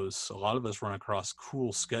photos, a lot of us run across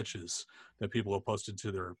cool sketches that people have posted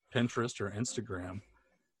to their Pinterest or Instagram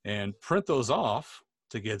and print those off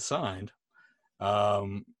to get signed.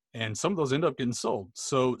 And some of those end up getting sold.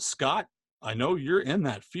 So Scott, I know you're in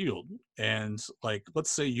that field, and like, let's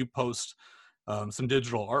say you post some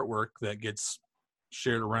digital artwork that gets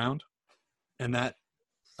shared around and that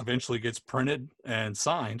eventually gets printed and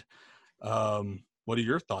signed. What are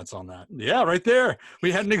your thoughts on that? Yeah, right there.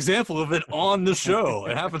 We had an example of it on the show.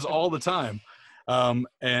 It happens all the time.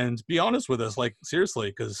 And be honest with us, like seriously,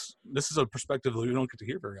 because this is a perspective that we don't get to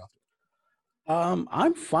hear very often.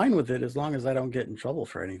 I'm fine with it as long as I don't get in trouble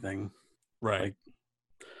for anything. Right.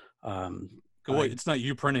 Like, it's not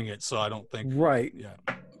you printing it, so I don't think. Right. Yeah.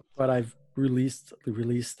 But I've released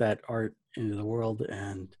that art into the world,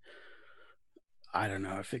 and I don't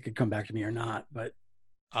know if it could come back to me or not. But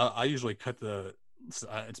I usually cut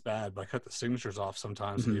it's bad, but I cut the signatures off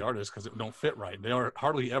sometimes of the artist because it don't fit right. They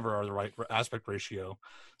hardly ever are the right aspect ratio.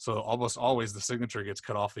 So almost always the signature gets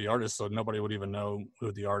cut off the artist, so nobody would even know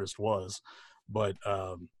who the artist was. But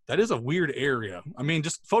that is a weird area. I mean,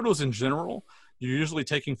 just photos in general, you're usually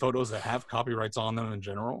taking photos that have copyrights on them in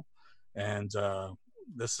general. And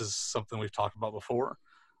this is something we've talked about before.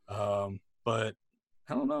 But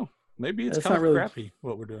I don't know. Maybe it's kind of really crappy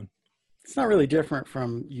what we're doing. It's not really different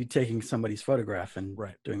from you taking somebody's photograph and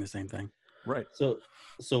doing the same thing. Right. So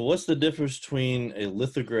what's the difference between a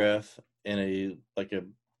lithograph and a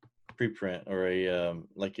preprint or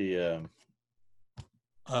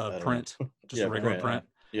print? Just a regular print.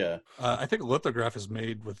 Yeah. I think a lithograph is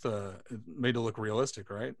made to look realistic,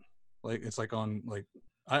 right? Like it's like on like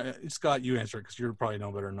Scott, you answer it because you probably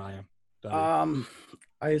know better than I am.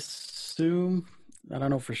 I assume, I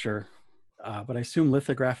don't know for sure, but I assume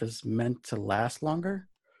lithograph is meant to last longer.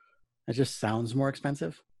 It just sounds more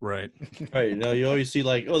expensive. Right. Right. Now you always see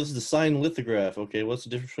like, oh, this is a signed lithograph. Okay, what's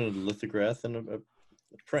the difference between a lithograph and a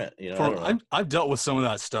print? You know, I've dealt with some of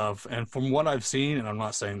that stuff, and from what I've seen, and I'm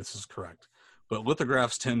not saying this is correct, but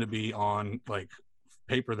lithographs tend to be on like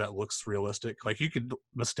paper that looks realistic. Like you could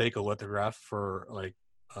mistake a lithograph for like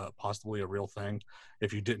possibly a real thing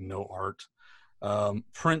if you didn't know art.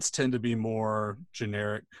 Prints tend to be more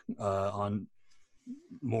generic on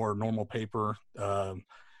more normal paper.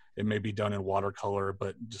 It may be done in watercolor,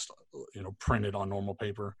 but just printed on normal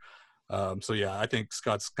paper. So yeah, I think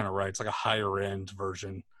Scott's kind of right. It's like a higher end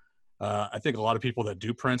version. I think a lot of people that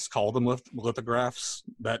do prints call them lithographs.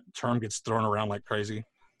 That term gets thrown around like crazy.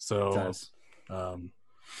 So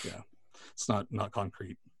yeah, it's not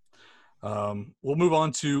concrete. We'll move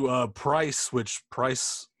on to price, which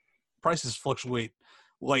prices fluctuate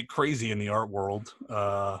like crazy in the art world.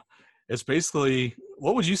 It's basically,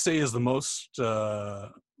 what would you say is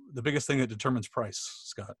the biggest thing that determines price,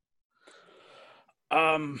 Scott?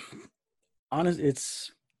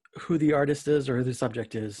 It's who the artist is or who the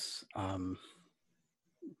subject is.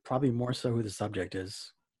 Probably more so who the subject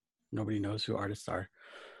is. Nobody knows who artists are.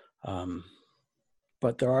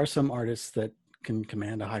 But there are some artists that can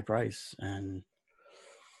command a high price, and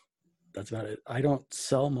that's about it. I don't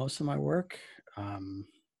sell most of my work.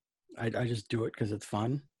 I just do it because it's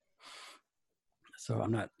fun. So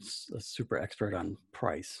I'm not a super expert on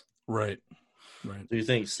price. Right. Do you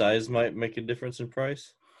think size might make a difference in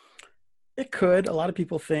price? It could. A lot of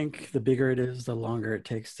people think the bigger it is, the longer it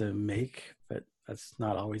takes to make, but that's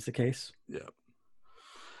not always the case. Yeah.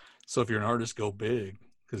 So if you're an artist, go big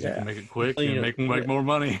because you can make it quick and make more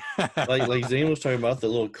money. like Zane was talking about the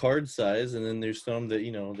little card size, and then there's some that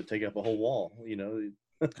that take up a whole wall.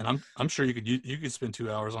 And I'm sure you could spend 2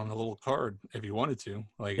 hours on a little card if you wanted to.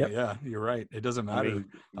 Like, yeah, you're right. It doesn't matter.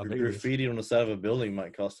 I mean, graffiti on the side of a building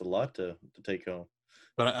might cost a lot to take home.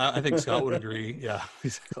 But I think Scott would agree. Yeah.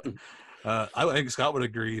 I think Scott would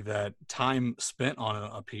agree that time spent on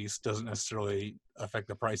a piece doesn't necessarily affect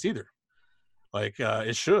the price either. Like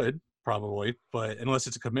it should probably, but unless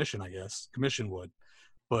it's a commission, I guess commission would.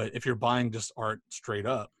 But if you're buying just art straight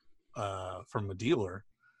up from a dealer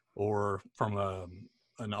or from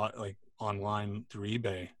like online through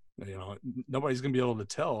eBay, nobody's gonna be able to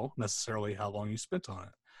tell necessarily how long you spent on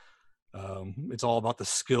it. It's all about the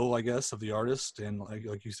skill, I guess, of the artist and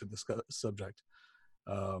like you said, the subject.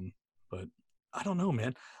 But I don't know,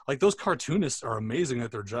 man. Like those cartoonists are amazing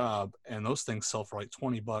at their job, and those things sell for like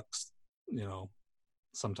 $20,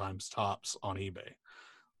 sometimes tops on eBay.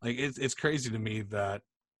 Like it's crazy to me that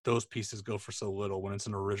those pieces go for so little when it's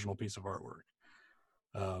an original piece of artwork.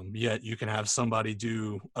 Yet you can have somebody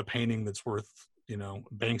do a painting that's worth,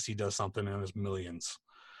 Banksy does something and it's millions.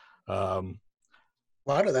 A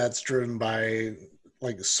lot of that's driven by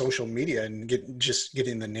like social media and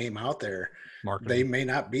getting the name out there. Marketing. They may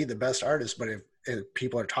not be the best artists, but if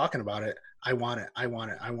people are talking about it, I want it.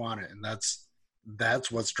 And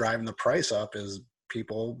that's what's driving the price up is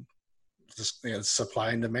people just,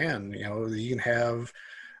 supply and demand. You can have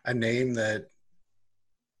a name that,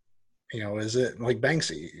 is it like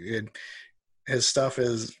Banksy? His stuff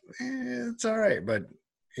is, it's all right. But,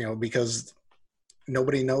 because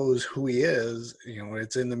nobody knows who he is,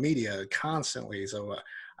 it's in the media constantly. So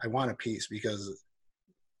I want a piece because,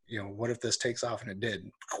 what if this takes off? And it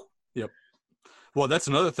did. Yep. Well, that's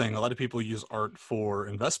another thing. A lot of people use art for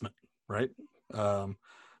investment, right?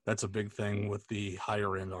 That's a big thing with the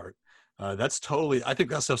higher end art. I think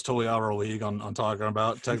that stuff's totally out of our league on talking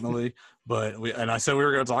about technically, but I said we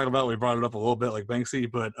were going to talk about, we brought it up a little bit like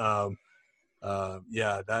Banksy, but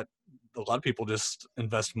yeah, that a lot of people just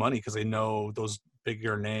invest money because they know those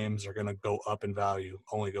bigger names are going to go up in value,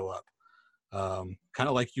 only go up. Kind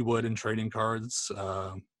of like you would in trading cards.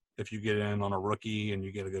 If you get in on a rookie and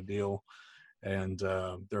you get a good deal and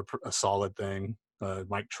they're a solid thing,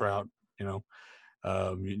 Mike Trout, they're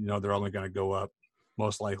only going to go up.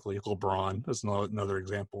 Most likely LeBron is another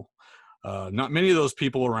example. Not many of those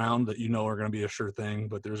people around that are going to be a sure thing,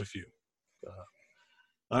 but there's a few.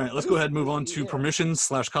 All right, let's go ahead and move on to permissions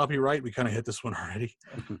 / copyright. We kind of hit this one already.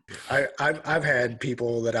 I've had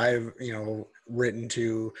people that I've written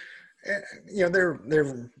to,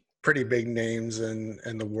 they're pretty big names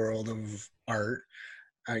in the world of art.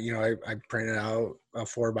 I printed out a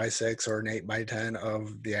 4x6 or an 8x10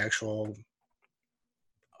 of the actual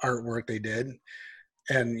artwork they did.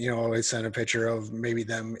 And, I sent a picture of maybe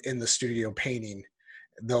them in the studio painting.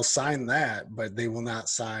 They'll sign that, but they will not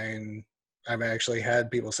sign. I've actually had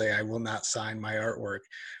people say, I will not sign my artwork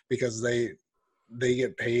because they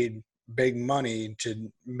get paid big money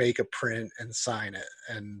to make a print and sign it.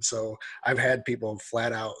 And so I've had people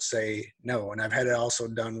flat out say no. And I've had it also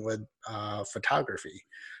done with photography.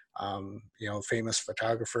 Famous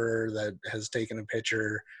photographer that has taken a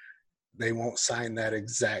picture, they won't sign that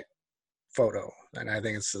exact photo. And I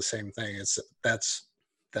think it's the same thing. That's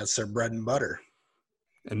their bread and butter.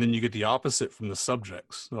 And then you get the opposite from the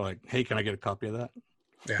subjects. They're like, hey, can I get a copy of that?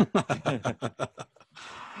 Yeah.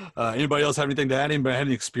 Anybody else have anything to add? Anybody had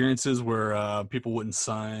any experiences where people wouldn't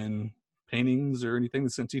sign paintings or anything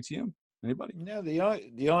that's sent TTM? Anybody? No, the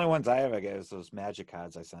only ones I ever get is those magic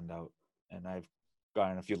cards I send out. And I've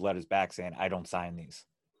gotten a few letters back saying I don't sign these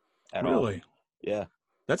at all. Really? Yeah.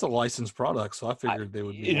 That's a licensed product, so I figured they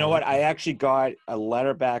would be. You know what? I actually got a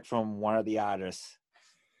letter back from one of the artists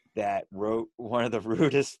that wrote one of the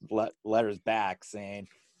rudest letters back saying,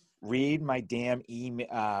 read my damn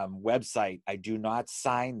website. I do not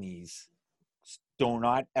sign these. Do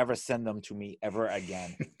not ever send them to me ever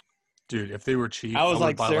again. Dude, if they were cheap. I was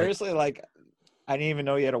like, seriously? Like, I didn't even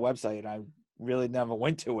know he had a website. I really never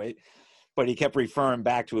went to it. But he kept referring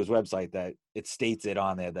back to his website that it states it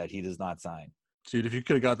on there that he does not sign. Dude, if you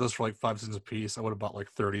could have got those for like 5 cents a piece, I would have bought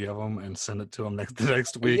like 30 of them and sent it to them the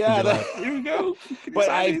next week. Yeah, like, here you go. But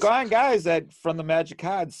I've gotten guys that from the Magic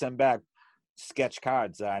Cards send back sketch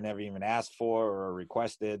cards that I never even asked for or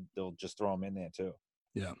requested. They'll just throw them in there too.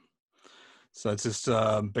 Yeah. So it's just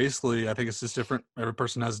basically, I think it's just different. Every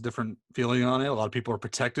person has a different feeling on it. A lot of people are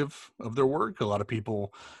protective of their work. A lot of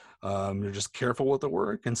people are just careful with their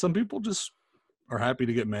work. And some people just are happy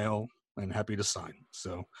to get mail and happy to sign.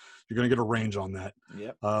 So you're going to get a range on that.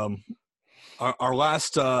 Yep. Our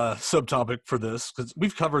last subtopic for this, because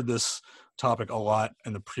we've covered this topic a lot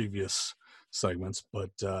in the previous segments,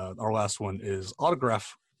 but our last one is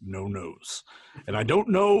autograph no-nos. And I don't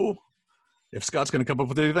know if Scott's going to come up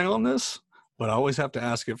with anything on this, but I always have to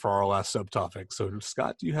ask it for our last subtopic. So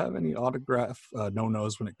Scott, do you have any autograph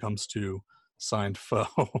no-nos when it comes to signed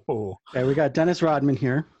photo? Okay, we got Dennis Rodman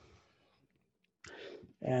here.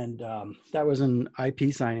 And that was an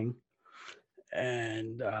IP signing.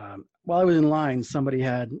 And while I was in line, somebody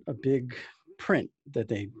had a big print that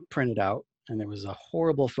they printed out, and it was a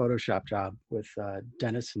horrible Photoshop job with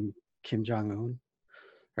Dennis and Kim Jong-un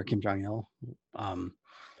or Kim Jong-il.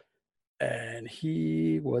 And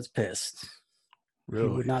he was pissed. Really?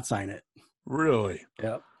 He would not sign it. Really?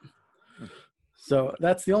 Yep. So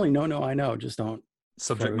that's the only no I know. Just don't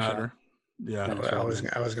Subject Photoshop. matter. Yeah. Dennis I was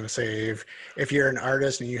Rodman. going to say, if you're an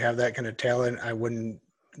artist and you have that kind of talent, I wouldn't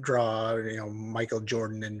draw Michael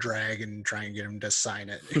Jordan in drag and try and get him to sign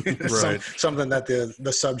it. Right. Something that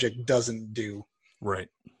the subject doesn't do. Right.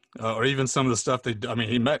 Or even some of the stuff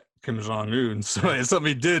he met Kim Jong-un, so it's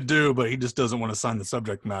something he did do, but he just doesn't want to sign the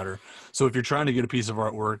subject matter. So if you're trying to get a piece of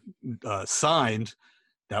artwork signed,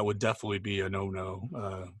 that would definitely be a no-no,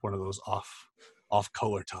 one of those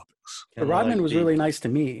off-color topics. But Rodman was really nice to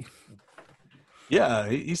me. Yeah,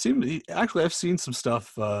 he seemed. Actually, I've seen some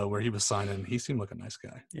stuff where he was signing. He seemed like a nice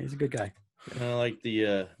guy. Yeah, he's a good guy. Kind of like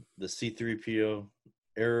the C-3PO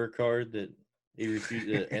error card that he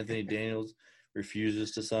refused. Anthony Daniels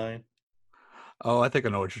refuses to sign. Oh, I think I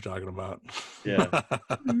know what you're talking about. Yeah.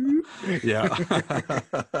 Yeah.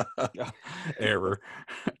 Error.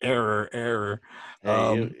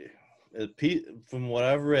 Hey, from what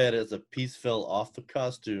I've read, a piece fell off the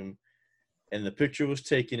costume, and the picture was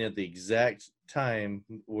taken at the exact time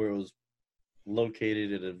where it was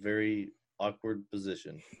located at a very awkward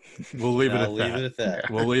position. We'll leave it I'll at leave that. it at that.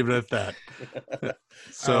 We'll leave it at that.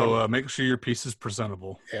 So make sure your piece is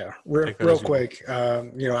presentable. Yeah, Take that real as you quick.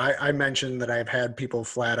 I mentioned that I've had people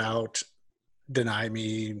flat out deny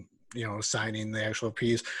me, signing the actual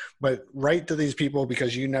piece. But write to these people,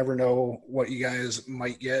 because you never know what you guys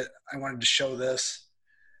might get. I wanted to show this.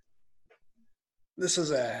 This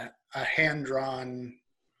is a hand-drawn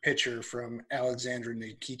picture from Alexandra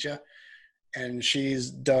Nikica, and she's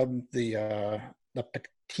dubbed the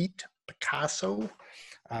Petite Picasso.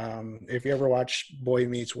 If you ever watch Boy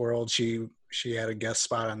Meets World, she had a guest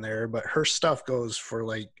spot on there, but her stuff goes for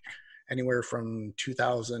like anywhere from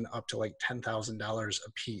 $2,000 up to like $10,000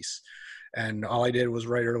 a piece. And all I did was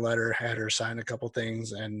write her a letter, had her sign a couple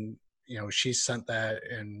things, and she sent that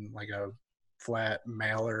in like a flat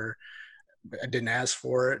mailer. I didn't ask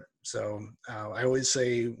for it. So I always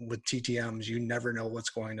say with TTMs, you never know what's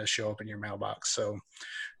going to show up in your mailbox. So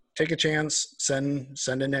take a chance, send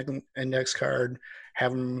an index card,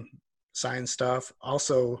 have them sign stuff.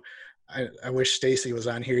 Also, I wish Stacy was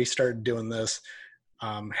on here. He started doing this.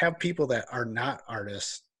 Have people that are not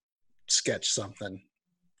artists sketch something.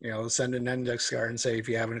 Send an index card and say, if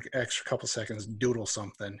you have an extra couple seconds, doodle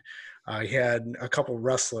something. He had a couple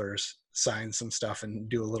wrestlers sign some stuff and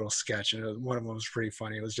do a little sketch, and one of them was pretty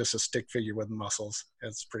funny. It was just a stick figure with muscles.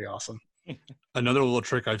 It's pretty awesome. Another little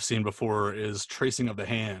trick I've seen before is tracing of the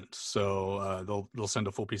hand. So they'll send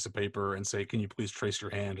a full piece of paper and say, "Can you please trace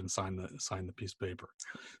your hand and sign the piece of paper?"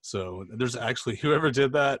 So there's actually, whoever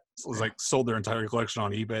did that was sold their entire collection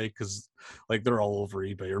on eBay, because they're all over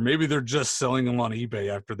eBay, or maybe they're just selling them on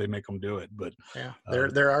eBay after they make them do it. But yeah,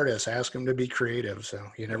 they're artists. Ask them to be creative. So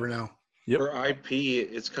you never know. Yep. For IP,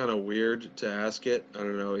 it's kind of weird to ask it. I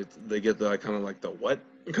don't know. They get the kind of like the what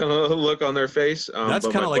kind of look on their face. That's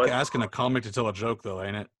kind of like asking a comic to tell a joke, though,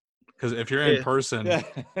 ain't it? Because if you're in person,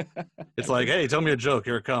 it's like, hey, tell me a joke.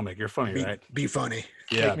 You're a comic. You're funny, right? Be funny.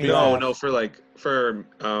 Yeah. No. For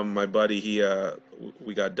my buddy,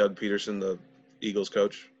 we got Doug Peterson, the Eagles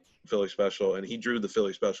coach, Philly special, and he drew the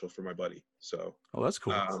Philly special for my buddy. So. Oh, that's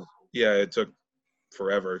cool. Yeah, it took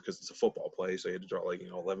forever because it's a football play, so you had to draw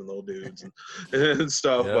 11 little dudes and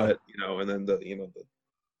stuff. Yeah. But and then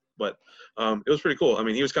but it was pretty cool. I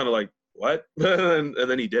mean, he was kind of like, what? and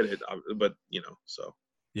then he did it. But so.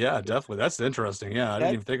 Yeah, definitely. That's interesting. Yeah, I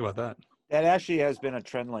didn't even think about that. That actually has been a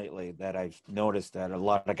trend lately that I've noticed, that a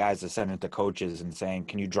lot of guys are sending to coaches and saying,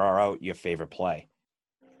 "Can you draw out your favorite play?"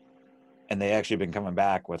 And they actually been coming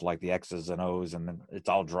back with the X's and O's, and then it's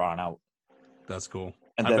all drawn out. That's cool.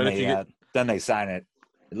 And then they sign it.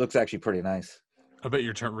 It looks actually pretty nice. I bet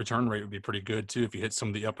your return rate would be pretty good too if you hit some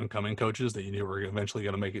of the up and coming coaches that you knew were eventually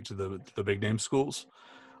going to make it to the big name schools.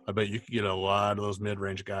 I bet you could get a lot of those mid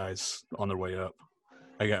range guys on their way up.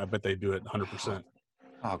 I bet they do it 100%.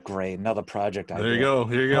 Oh, great! Another project. There you go.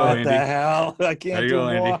 Here you go, what Andy. The hell? I can't there you do go,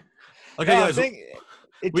 more. Andy. Okay, guys,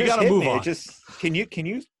 we got to move on. It just you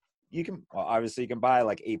can obviously you can buy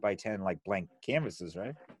 8x10 blank canvases,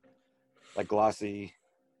 right? Glossy.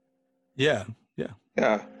 Yeah.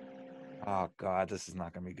 Oh God, this is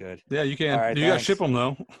not gonna be good. Yeah, you can. Right, you got to ship them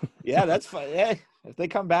though. Yeah, that's fine. Yeah. If they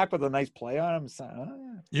come back with a nice play on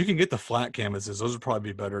them, You can get the flat canvases. Those would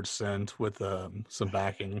probably be better to send with some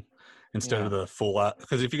backing instead of the full.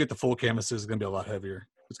 Because if you get the full canvases, it's gonna be a lot heavier.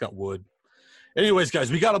 It's got wood. Anyways,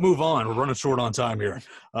 guys, we got to move on. We're running short on time here.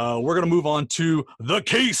 We're gonna move on to the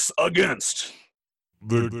case against.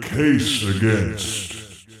 The case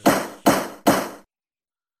against.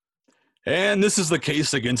 And this is the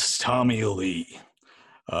case against Tommy Lee.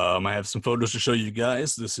 I have some photos to show you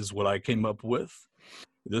guys. This is what I came up with.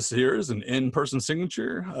 This here is an in-person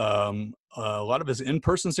signature. A lot of his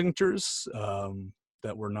in-person signatures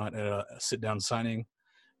that were not at a sit-down signing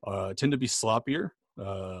tend to be sloppier,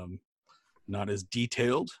 not as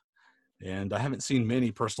detailed, and I haven't seen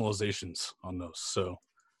many personalizations on those. So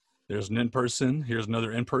there's an in-person. Here's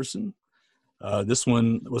another in-person. This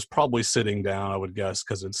one was probably sitting down, I would guess,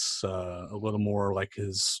 because it's a little more like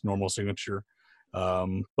his normal signature.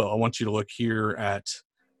 But I want you to look here at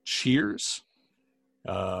Cheers.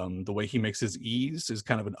 The way he makes his E's is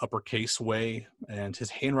kind of an uppercase way, and his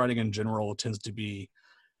handwriting in general tends to be,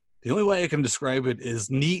 the only way I can describe it is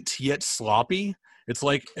neat yet sloppy. It's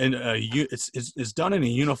like it's done in a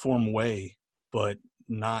uniform way, but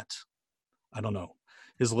not, I don't know.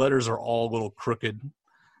 His letters are all a little crooked.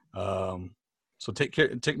 So take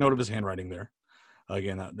note of his handwriting there.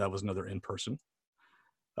 Again, that was another in person.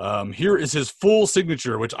 Here is his full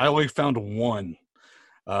signature, which I only found one.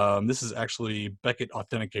 This is actually Beckett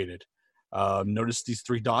authenticated. Notice these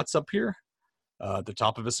 3 dots up here at the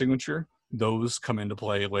top of his signature. Those come into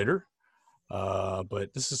play later.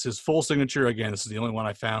 But this is his full signature. Again, this is the only one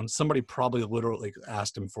I found. Somebody probably literally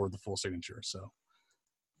asked him for the full signature. So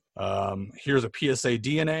here's a PSA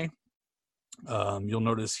DNA. You'll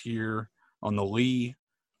notice here on the Lee,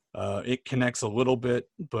 it connects a little bit,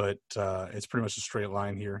 but it's pretty much a straight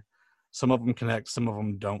line here. Some of them connect, some of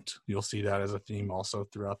them don't. You'll see that as a theme also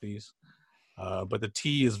throughout these. But the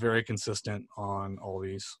T is very consistent on all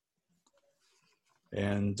these.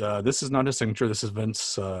 And this is not his signature. This is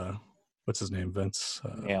Vince. What's his name? Vince.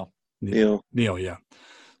 Neil, yeah.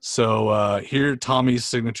 So here, Tommy's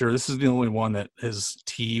signature. This is the only one that his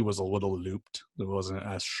T was a little looped. It wasn't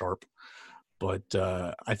as sharp. But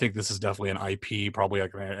I think this is definitely an IP, probably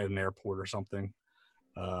like at an airport or something.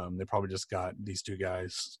 They probably just got these 2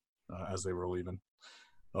 guys as they were leaving.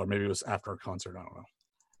 Or maybe it was after a concert, I don't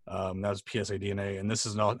know. That was PSA DNA. And this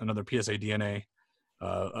is another PSA DNA,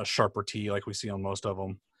 a sharper T like we see on most of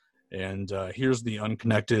them. And here's the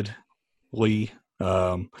unconnected Lee.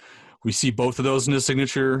 We see both of those in his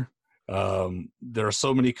signature. There are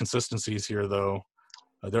so many consistencies here, though.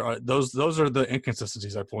 Those are the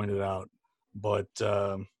inconsistencies I pointed out. But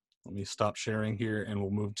let me stop sharing here and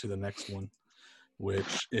we'll move to the next one,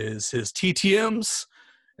 which is his TTMs.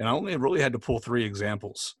 And I only really had to pull 3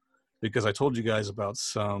 examples because I told you guys about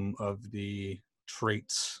some of the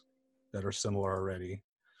traits that are similar already.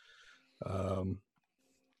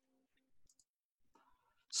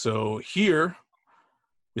 So here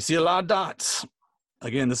we see a lot of dots.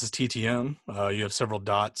 Again, this is TTM. You have several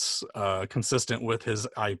dots consistent with his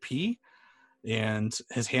IP and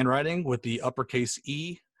his handwriting with the uppercase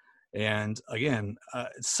E. And again,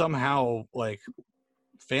 somehow like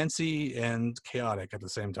fancy and chaotic at the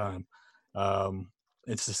same time.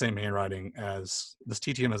 It's the same handwriting as this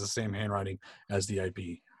TTM has the same handwriting as the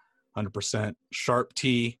IP. 100% sharp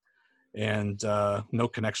T and no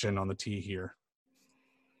connection on the T here.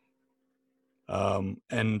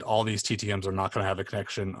 And all these TTMs are not going to have a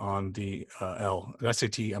connection on the L. Did I say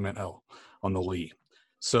T? I meant L on the Lee.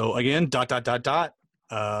 So again, ...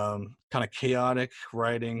 kind of chaotic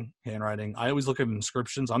writing, handwriting. I always look at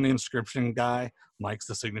inscriptions. I'm the inscription guy. Mike's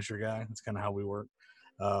the signature guy. That's kind of how we work.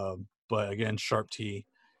 But again, sharp T,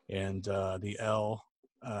 and the L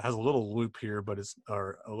has a little loop here, but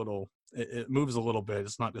it moves a little bit.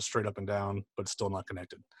 It's not just straight up and down, but it's still not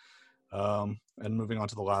connected. And moving on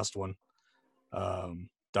to the last one, ...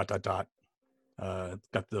 got the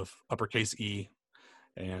uppercase E,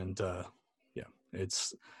 and yeah,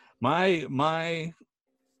 it's my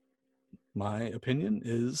opinion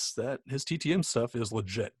is that his TTM stuff is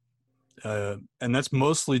legit. And that's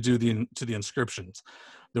mostly due to the inscriptions.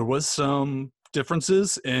 There was some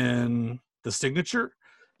differences in the signature,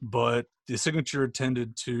 but the signature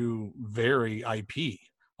tended to vary IP.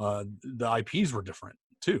 The IPs were different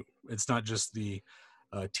too. It's not just the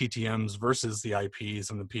TTMs versus the IPs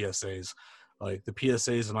and the PSAs. Like the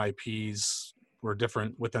PSAs and IPs were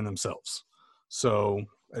different within themselves. So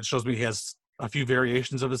it shows me he has a few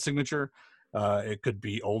variations of his signature. It could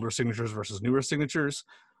be older signatures versus newer signatures,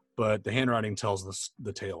 but the handwriting tells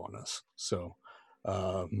the tale on this. So,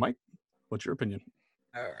 Mike, what's your opinion?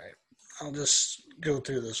 All right. I'll just go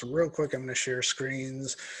through this real quick. I'm going to share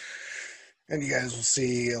screens, and you guys will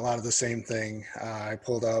see a lot of the same thing. I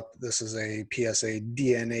pulled up, this is a PSA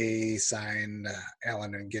DNA signed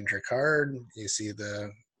Allen and Ginter card. You see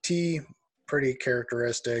the T, pretty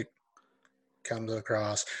characteristic, comes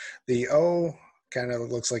across. The O kind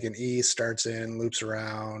of looks like an E, starts in, loops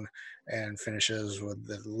around, and finishes with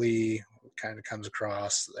the Lee, kind of comes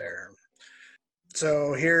across there.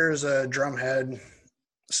 So here's a drum head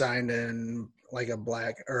signed in like a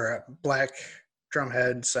black drum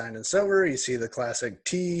head signed in silver. You see the classic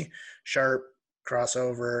T, sharp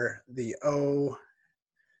crossover, the O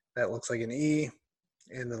that looks like an E,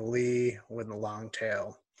 and the Lee with the long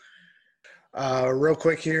tail. Real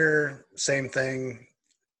quick here, same thing.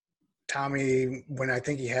 Tommy, when I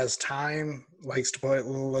think he has time, likes to put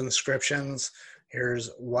little inscriptions. Here's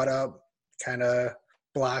 "What Up," kind of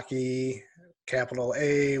blocky, capital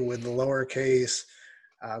A with the lowercase,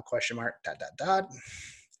 question mark, ...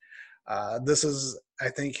 This is, I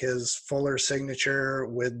think, his fuller signature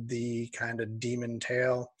with the kind of demon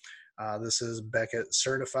tail. This is Beckett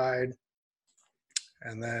certified.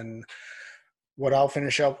 And then what I'll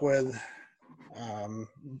finish up with,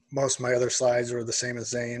 most of my other slides were the same as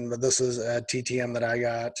Zane, but this is a TTM that I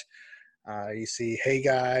got. You see, hey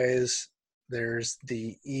guys, there's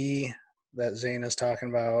the E that Zane is talking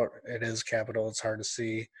about. It is capital, it's hard to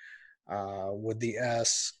see. With the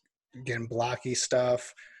S, again, blocky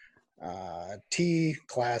stuff. T,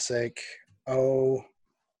 classic. O,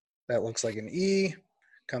 that looks like an E,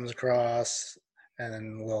 comes across, and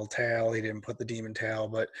then a little tail. He didn't put the demon tail,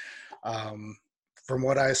 but from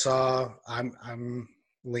what I saw, I'm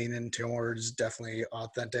leaning towards definitely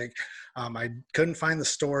authentic. I couldn't find the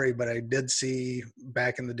story, but I did see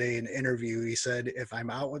back in the day an interview. He said, if I'm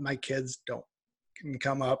out with my kids, don't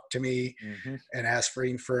come up to me and ask for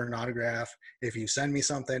an autograph. If you send me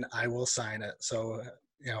something, I will sign it. So,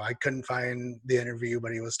 I couldn't find the interview,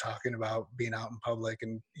 but he was talking about being out in public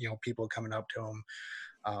and, people coming up to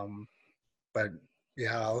him. But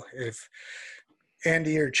yeah, if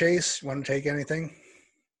Andy or Chase want to take anything?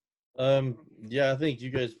 Yeah, I think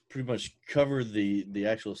you guys pretty much covered the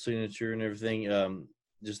actual signature and everything.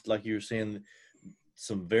 Just like you were saying,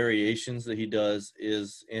 some variations that he does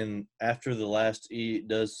is in after the last E, it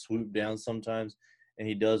does swoop down sometimes, and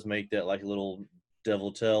he does make that like a little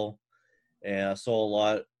devil tail. And I saw a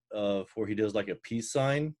lot of where he does like a peace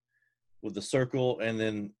sign with the circle, and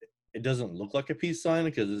then it doesn't look like a peace sign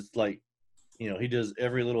because it's like, he does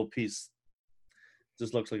every little piece.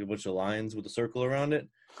 Just looks like a bunch of lines with a circle around it.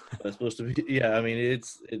 But it's supposed to be, yeah. I mean,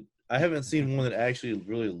 I haven't seen one that actually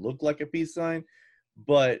really looked like a peace sign,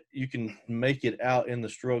 but you can make it out in the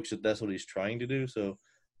strokes that that's what he's trying to do. So,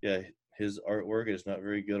 yeah, his artwork is not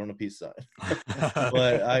very good on a peace sign.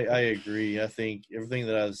 But I agree. I think everything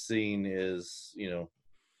that I've seen is,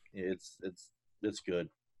 it's good.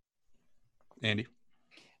 Andy?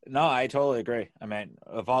 No, I totally agree. I mean,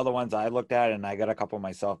 of all the ones I looked at, and I got a couple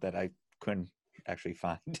myself that I couldn't actually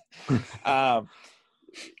find.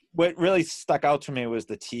 What really stuck out to me was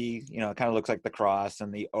the T, it kind of looks like the cross,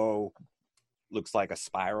 and the O looks like a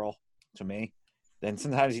spiral to me. Then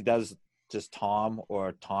sometimes he does just Tom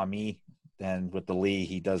or Tommy. Then with the Lee,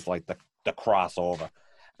 he does like the crossover.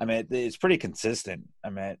 I mean, it's pretty consistent. I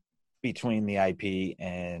mean, between the IP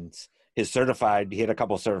and his certified, he had a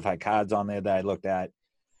couple of certified cards on there that I looked at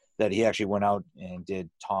that he actually went out and did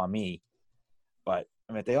Tommy. But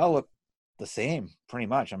I mean, they all look the same pretty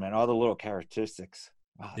much. I mean, all the little characteristics.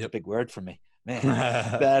 Wow, that's a big word for me, man.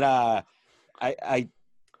 That I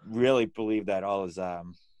really believe that all his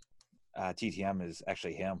TTM is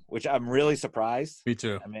actually him, which I'm really surprised. Me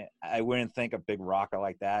too. I mean, I wouldn't think a big rocker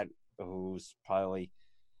like that, who's probably,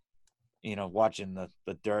 watching the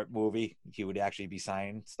Dirt movie, he would actually be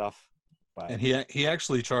signing stuff. But and he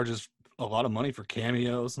actually charges a lot of money for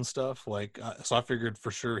cameos and stuff. Like, so I figured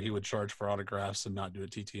for sure he would charge for autographs and not do a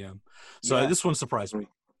TTM. So this one surprised me.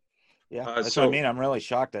 Yeah, that's what I mean. I'm really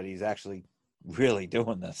shocked that he's actually really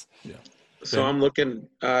doing this. Yeah. So I'm looking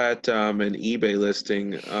at an eBay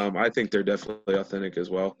listing. I think they're definitely authentic as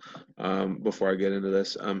well. Before I get into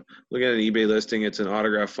this, looking at an eBay listing, it's an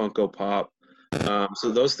autographed Funko Pop.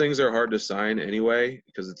 So those things are hard to sign anyway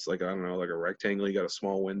because it's like, I don't know, like a rectangle. You got a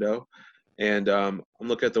small window. And I'm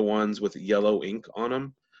looking at the ones with yellow ink on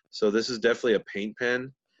them. So this is definitely a paint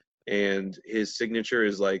pen. And his signature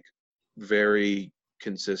is like very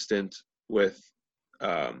consistent with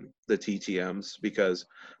the TTMs, because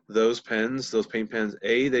those paint pens,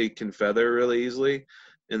 A, they can feather really easily,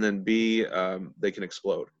 and then B, they can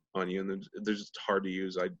explode on you, and they're just hard to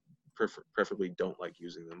use. I preferably don't like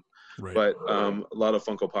using them. Right. But a lot of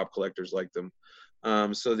Funko Pop collectors like them.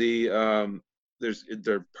 So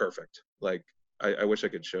they're perfect. Like I wish I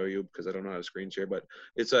could show you because I don't know how to screen share, but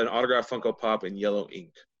it's an autographed Funko Pop in yellow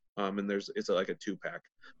ink. And it's like a 2-pack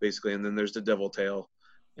basically, and then there's the Devil Tail,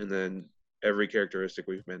 and then every characteristic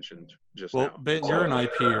we've mentioned just now. Well, Ben, you're an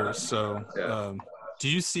IPer, so Yeah. do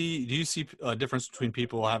you see a difference between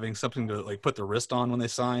people having something to like put their wrist on when they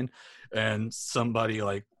sign, and somebody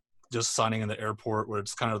like just signing in the airport where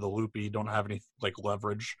it's kind of the loopy, don't have any like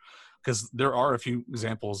leverage? Because there are a few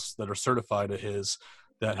examples that are certified of his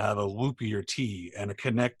that have a loopier T and a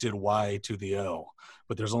connected Y to the L,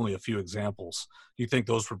 but there's only a few examples. Do you think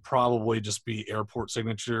those would probably just be airport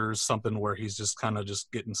signatures, something where he's just kind of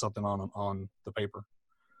just getting something on the paper?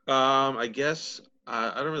 I guess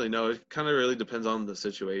I don't really know. It kind of really depends on the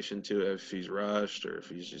situation too. If he's rushed or if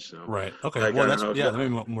he's just Right. Okay. Like, Well, I don't know, that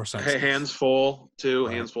made more sense. hands full too.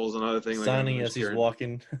 Right. Hands full is another thing. Signing like, as he's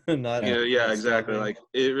walking, not yeah, exactly. stopping. Like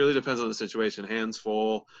it really depends on the situation. Hands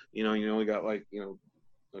full. You only got like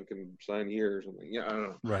I can sign here or something. Yeah, I don't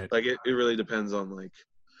know. Right. Like it really depends on like.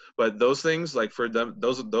 But those things, like for them,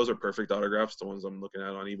 those are perfect autographs. The ones I'm looking at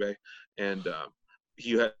on eBay, and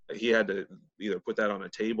he had to either put that on a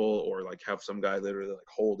table or like have some guy literally like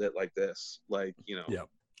hold it like this, like Yeah.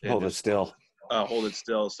 Hold it still. Hold it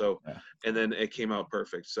still. So, Yeah. and then it came out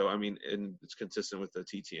perfect. So I mean, and it's consistent with the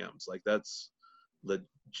TTMs. Like that's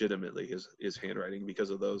legitimately his handwriting because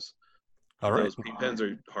of those. All right. Those P pens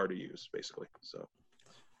are hard to use, basically. So.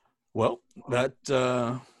 Well,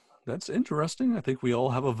 that's interesting. I think we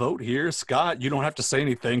all have a vote here. Scott, you don't have to say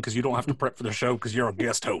anything because you don't have to prep for the show because you're a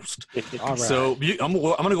guest host. All right. So I'm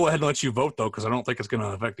going to go ahead and let you vote, though, because I don't think it's going to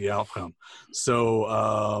affect the outcome.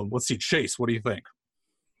 So let's see. Chase, what do you think?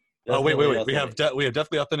 Wait. We have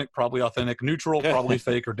definitely authentic, probably authentic, neutral, probably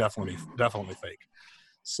fake, or definitely fake.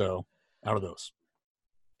 So out of those.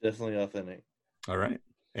 Definitely authentic. All right.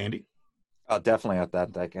 Andy? Oh, definitely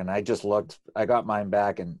authentic. And I just looked. I got mine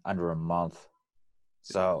back in under a month.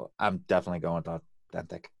 So I'm definitely going with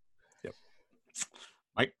authentic. Yep.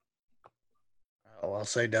 Mike? Oh, I'll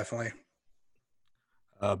say definitely.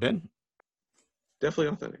 Ben? Definitely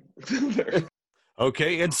authentic.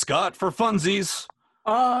 Okay, and Scott for funsies.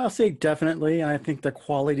 I'll say definitely. I think the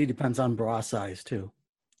quality depends on bra size too.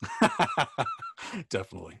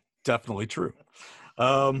 Definitely true.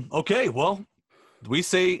 Okay, well, we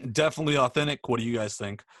say definitely authentic. What do you guys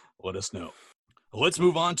think? Let us know. Let's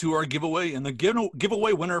move on to our giveaway. And the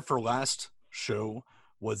giveaway winner for last show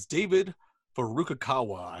was David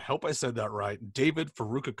Furukawa. I hope I said that right. David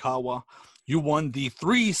Furukawa. You won the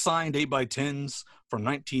 3 signed 8x10s from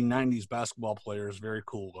 1990s basketball players. Very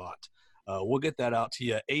cool lot. We'll get that out to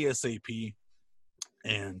you ASAP.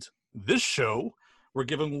 And this show, we're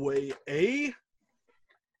giving away a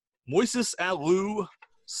Moises Alou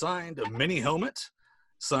signed mini helmet,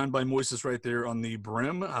 signed by Moises right there on the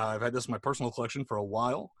brim. I've had this in my personal collection for a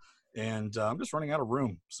while, and I'm just running out of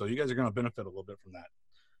room. So you guys are going to benefit a little bit from that.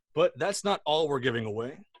 But that's not all we're giving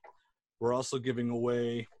away. We're also giving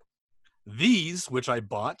away these, which I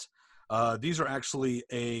bought. These are actually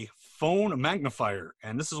a phone magnifier,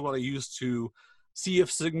 and this is what I use to see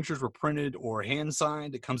if signatures were printed or hand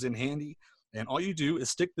signed. It comes in handy, and all you do is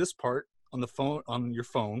stick this part on the phone, on your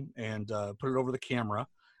phone, and put it over the camera,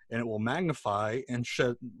 and it will magnify and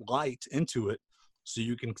shed light into it, so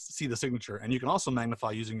you can see the signature. And you can also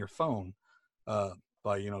magnify using your phone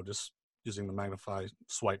by just using the magnify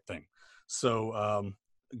swipe thing. So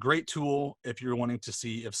great tool if you're wanting to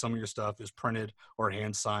see if some of your stuff is printed or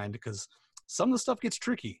hand signed, because some of the stuff gets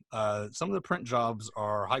tricky. Some of the print jobs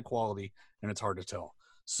are high quality and it's hard to tell.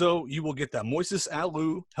 So you will get that Moises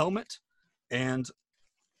Alou helmet and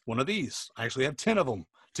one of these. I actually have 10 of them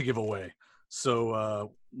to give away.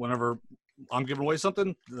 So whenever I'm giving away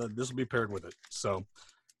something, this will be paired with it. So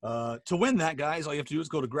to win that, guys, all you have to do is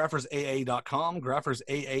go to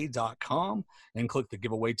graphersaa.com, and click the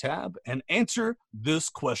giveaway tab and answer this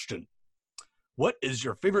question. What is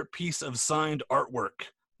your favorite piece of signed artwork?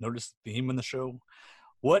 Notice the theme in the show.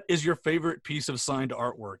 What is your favorite piece of signed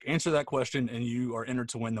artwork? Answer that question and you are entered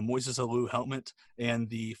to win the Moises Alou helmet and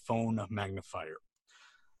the phone magnifier.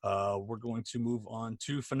 We're going to move on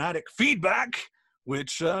to Fanatic Feedback,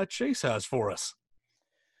 which Chase has for us.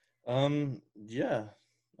 Yeah.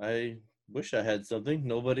 I wish I had something.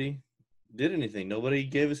 Nobody did anything. Nobody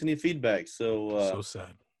gave us any feedback. So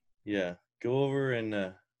sad. Yeah, go over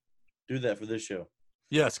and do that for this show.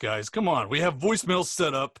 Yes, guys, come on. We have voicemails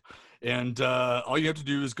set up, And all you have to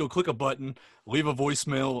do is go click a button, leave a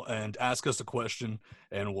voicemail, and ask us a question,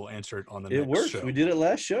 and we'll answer it on the next works. show. We did it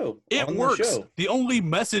last show. It works. The only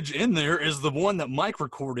message in there is the one that Mike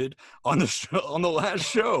recorded on the show, on the last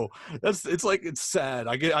show. It's sad.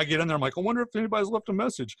 I get in there. I'm like, I wonder if anybody's left a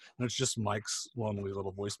message, and it's just Mike's lonely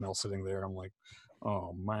little voicemail sitting there. I'm like,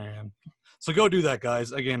 oh man. So go do that,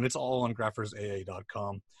 guys. Again, it's all on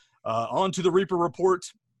graphersaa.com. On to the Reaper Report.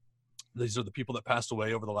 These are the people that passed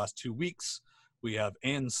away over the last 2 weeks. We have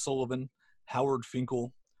Ann Sullivan, Howard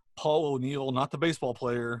Finkel, Paul O'Neill, not the baseball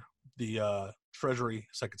player, the Treasury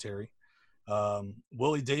Secretary,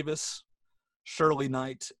 Willie Davis, Shirley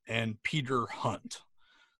Knight, and Peter Hunt.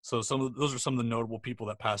 So those are some of the notable people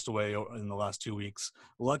that passed away in the last 2 weeks.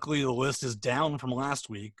 Luckily, the list is down from last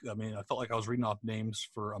week. I mean, I felt like I was reading off names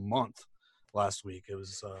for a month last week. It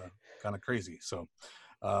was kind of crazy. So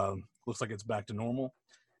looks like it's back to normal.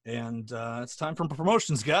 And it's time for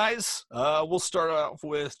promotions, guys. We'll start off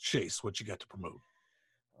with Chase. What you got to promote?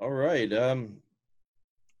 All right.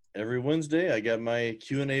 Every Wednesday, I got my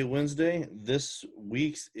Q&A Wednesday. This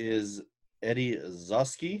week's is Eddie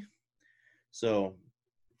Zosky. So,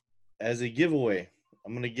 as a giveaway,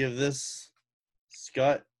 I'm going to give this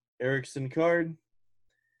Scott Erickson card.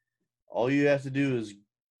 All you have to do is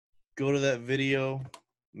go to that video,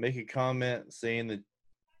 make a comment saying that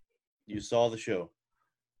you saw the show.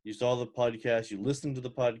 You saw the podcast, you listened to the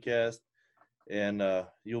podcast, and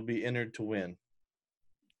you'll be entered to win.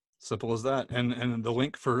 Simple as that. And the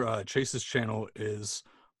link for Chase's channel is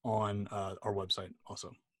on our website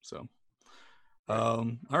also. So,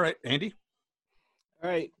 all right, Andy. All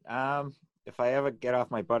right. If I ever get off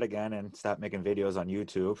my butt again and stop making videos on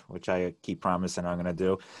YouTube, which I keep promising I'm going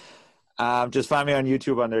to do, just find me on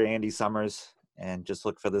YouTube under Andy Summers and just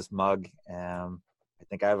look for this mug. I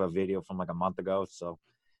think I have a video from like a month ago, so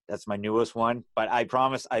that's my newest one. But I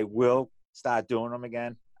promise I will start doing them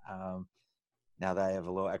again now that I have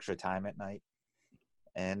a little extra time at night.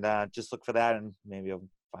 And just look for that, and maybe I'll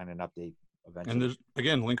find an update eventually. And there's,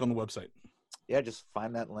 again, link on the website. Yeah, just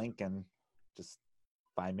find that link and just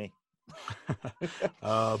find me.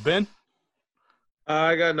 Ben?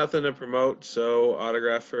 I got nothing to promote, so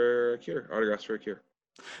autographs for a cure.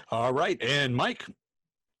 All right, and Mike?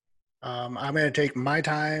 I'm going to take my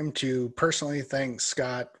time to personally thank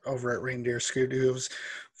Scott over at Reindeer Studios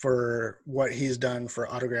for what he's done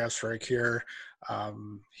for Autographs for a Cure.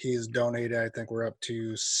 He's donated, I think we're up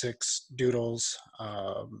to 6 doodles.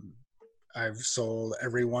 I've sold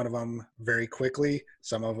every one of them very quickly,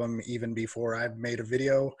 some of them even before I've made a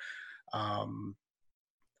video.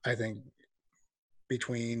 I think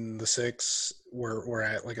between the 6, we're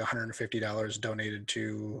at like $150 donated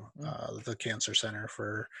to the Cancer Center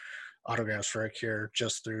for Autographs for a Cure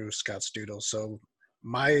just through Scott's Doodles. So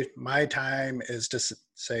my time is to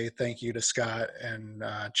say thank you to Scott and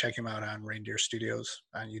check him out on Reindeer Studios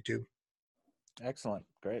on YouTube. Excellent.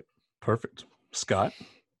 Great. Perfect. Scott?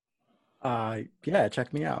 Yeah,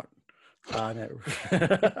 check me out on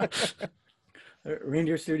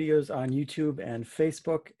Reindeer Studios on YouTube and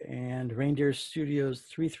Facebook, and Reindeer Studios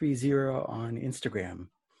 330 on Instagram.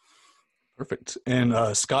 Perfect. And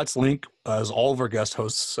Scott's link, as all of our guest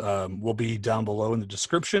hosts, will be down below in the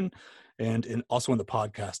description and also in the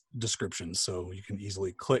podcast description, so you can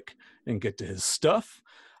easily click and get to his stuff.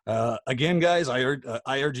 Again, guys, I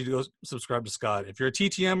urge you to go subscribe to Scott. If you're a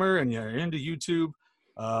TTMer and you're into YouTube,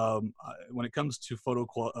 when it comes to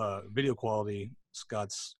video quality,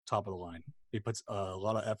 Scott's top of the line. He puts a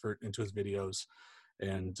lot of effort into his videos,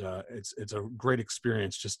 and it's a great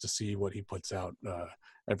experience just to see what he puts out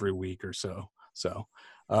every week or so. So,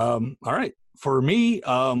 all right. For me,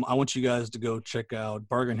 I want you guys to go check out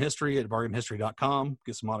Bargain History at bargainhistory.com.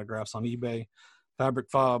 Get some autographs on eBay.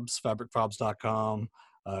 Fabric Fobs, fabricfobs.com.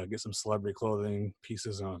 Get some celebrity clothing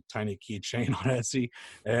pieces on a tiny keychain on Etsy.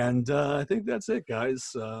 And I think that's it, guys.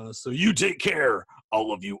 So you take care,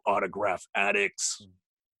 all of you autograph addicts.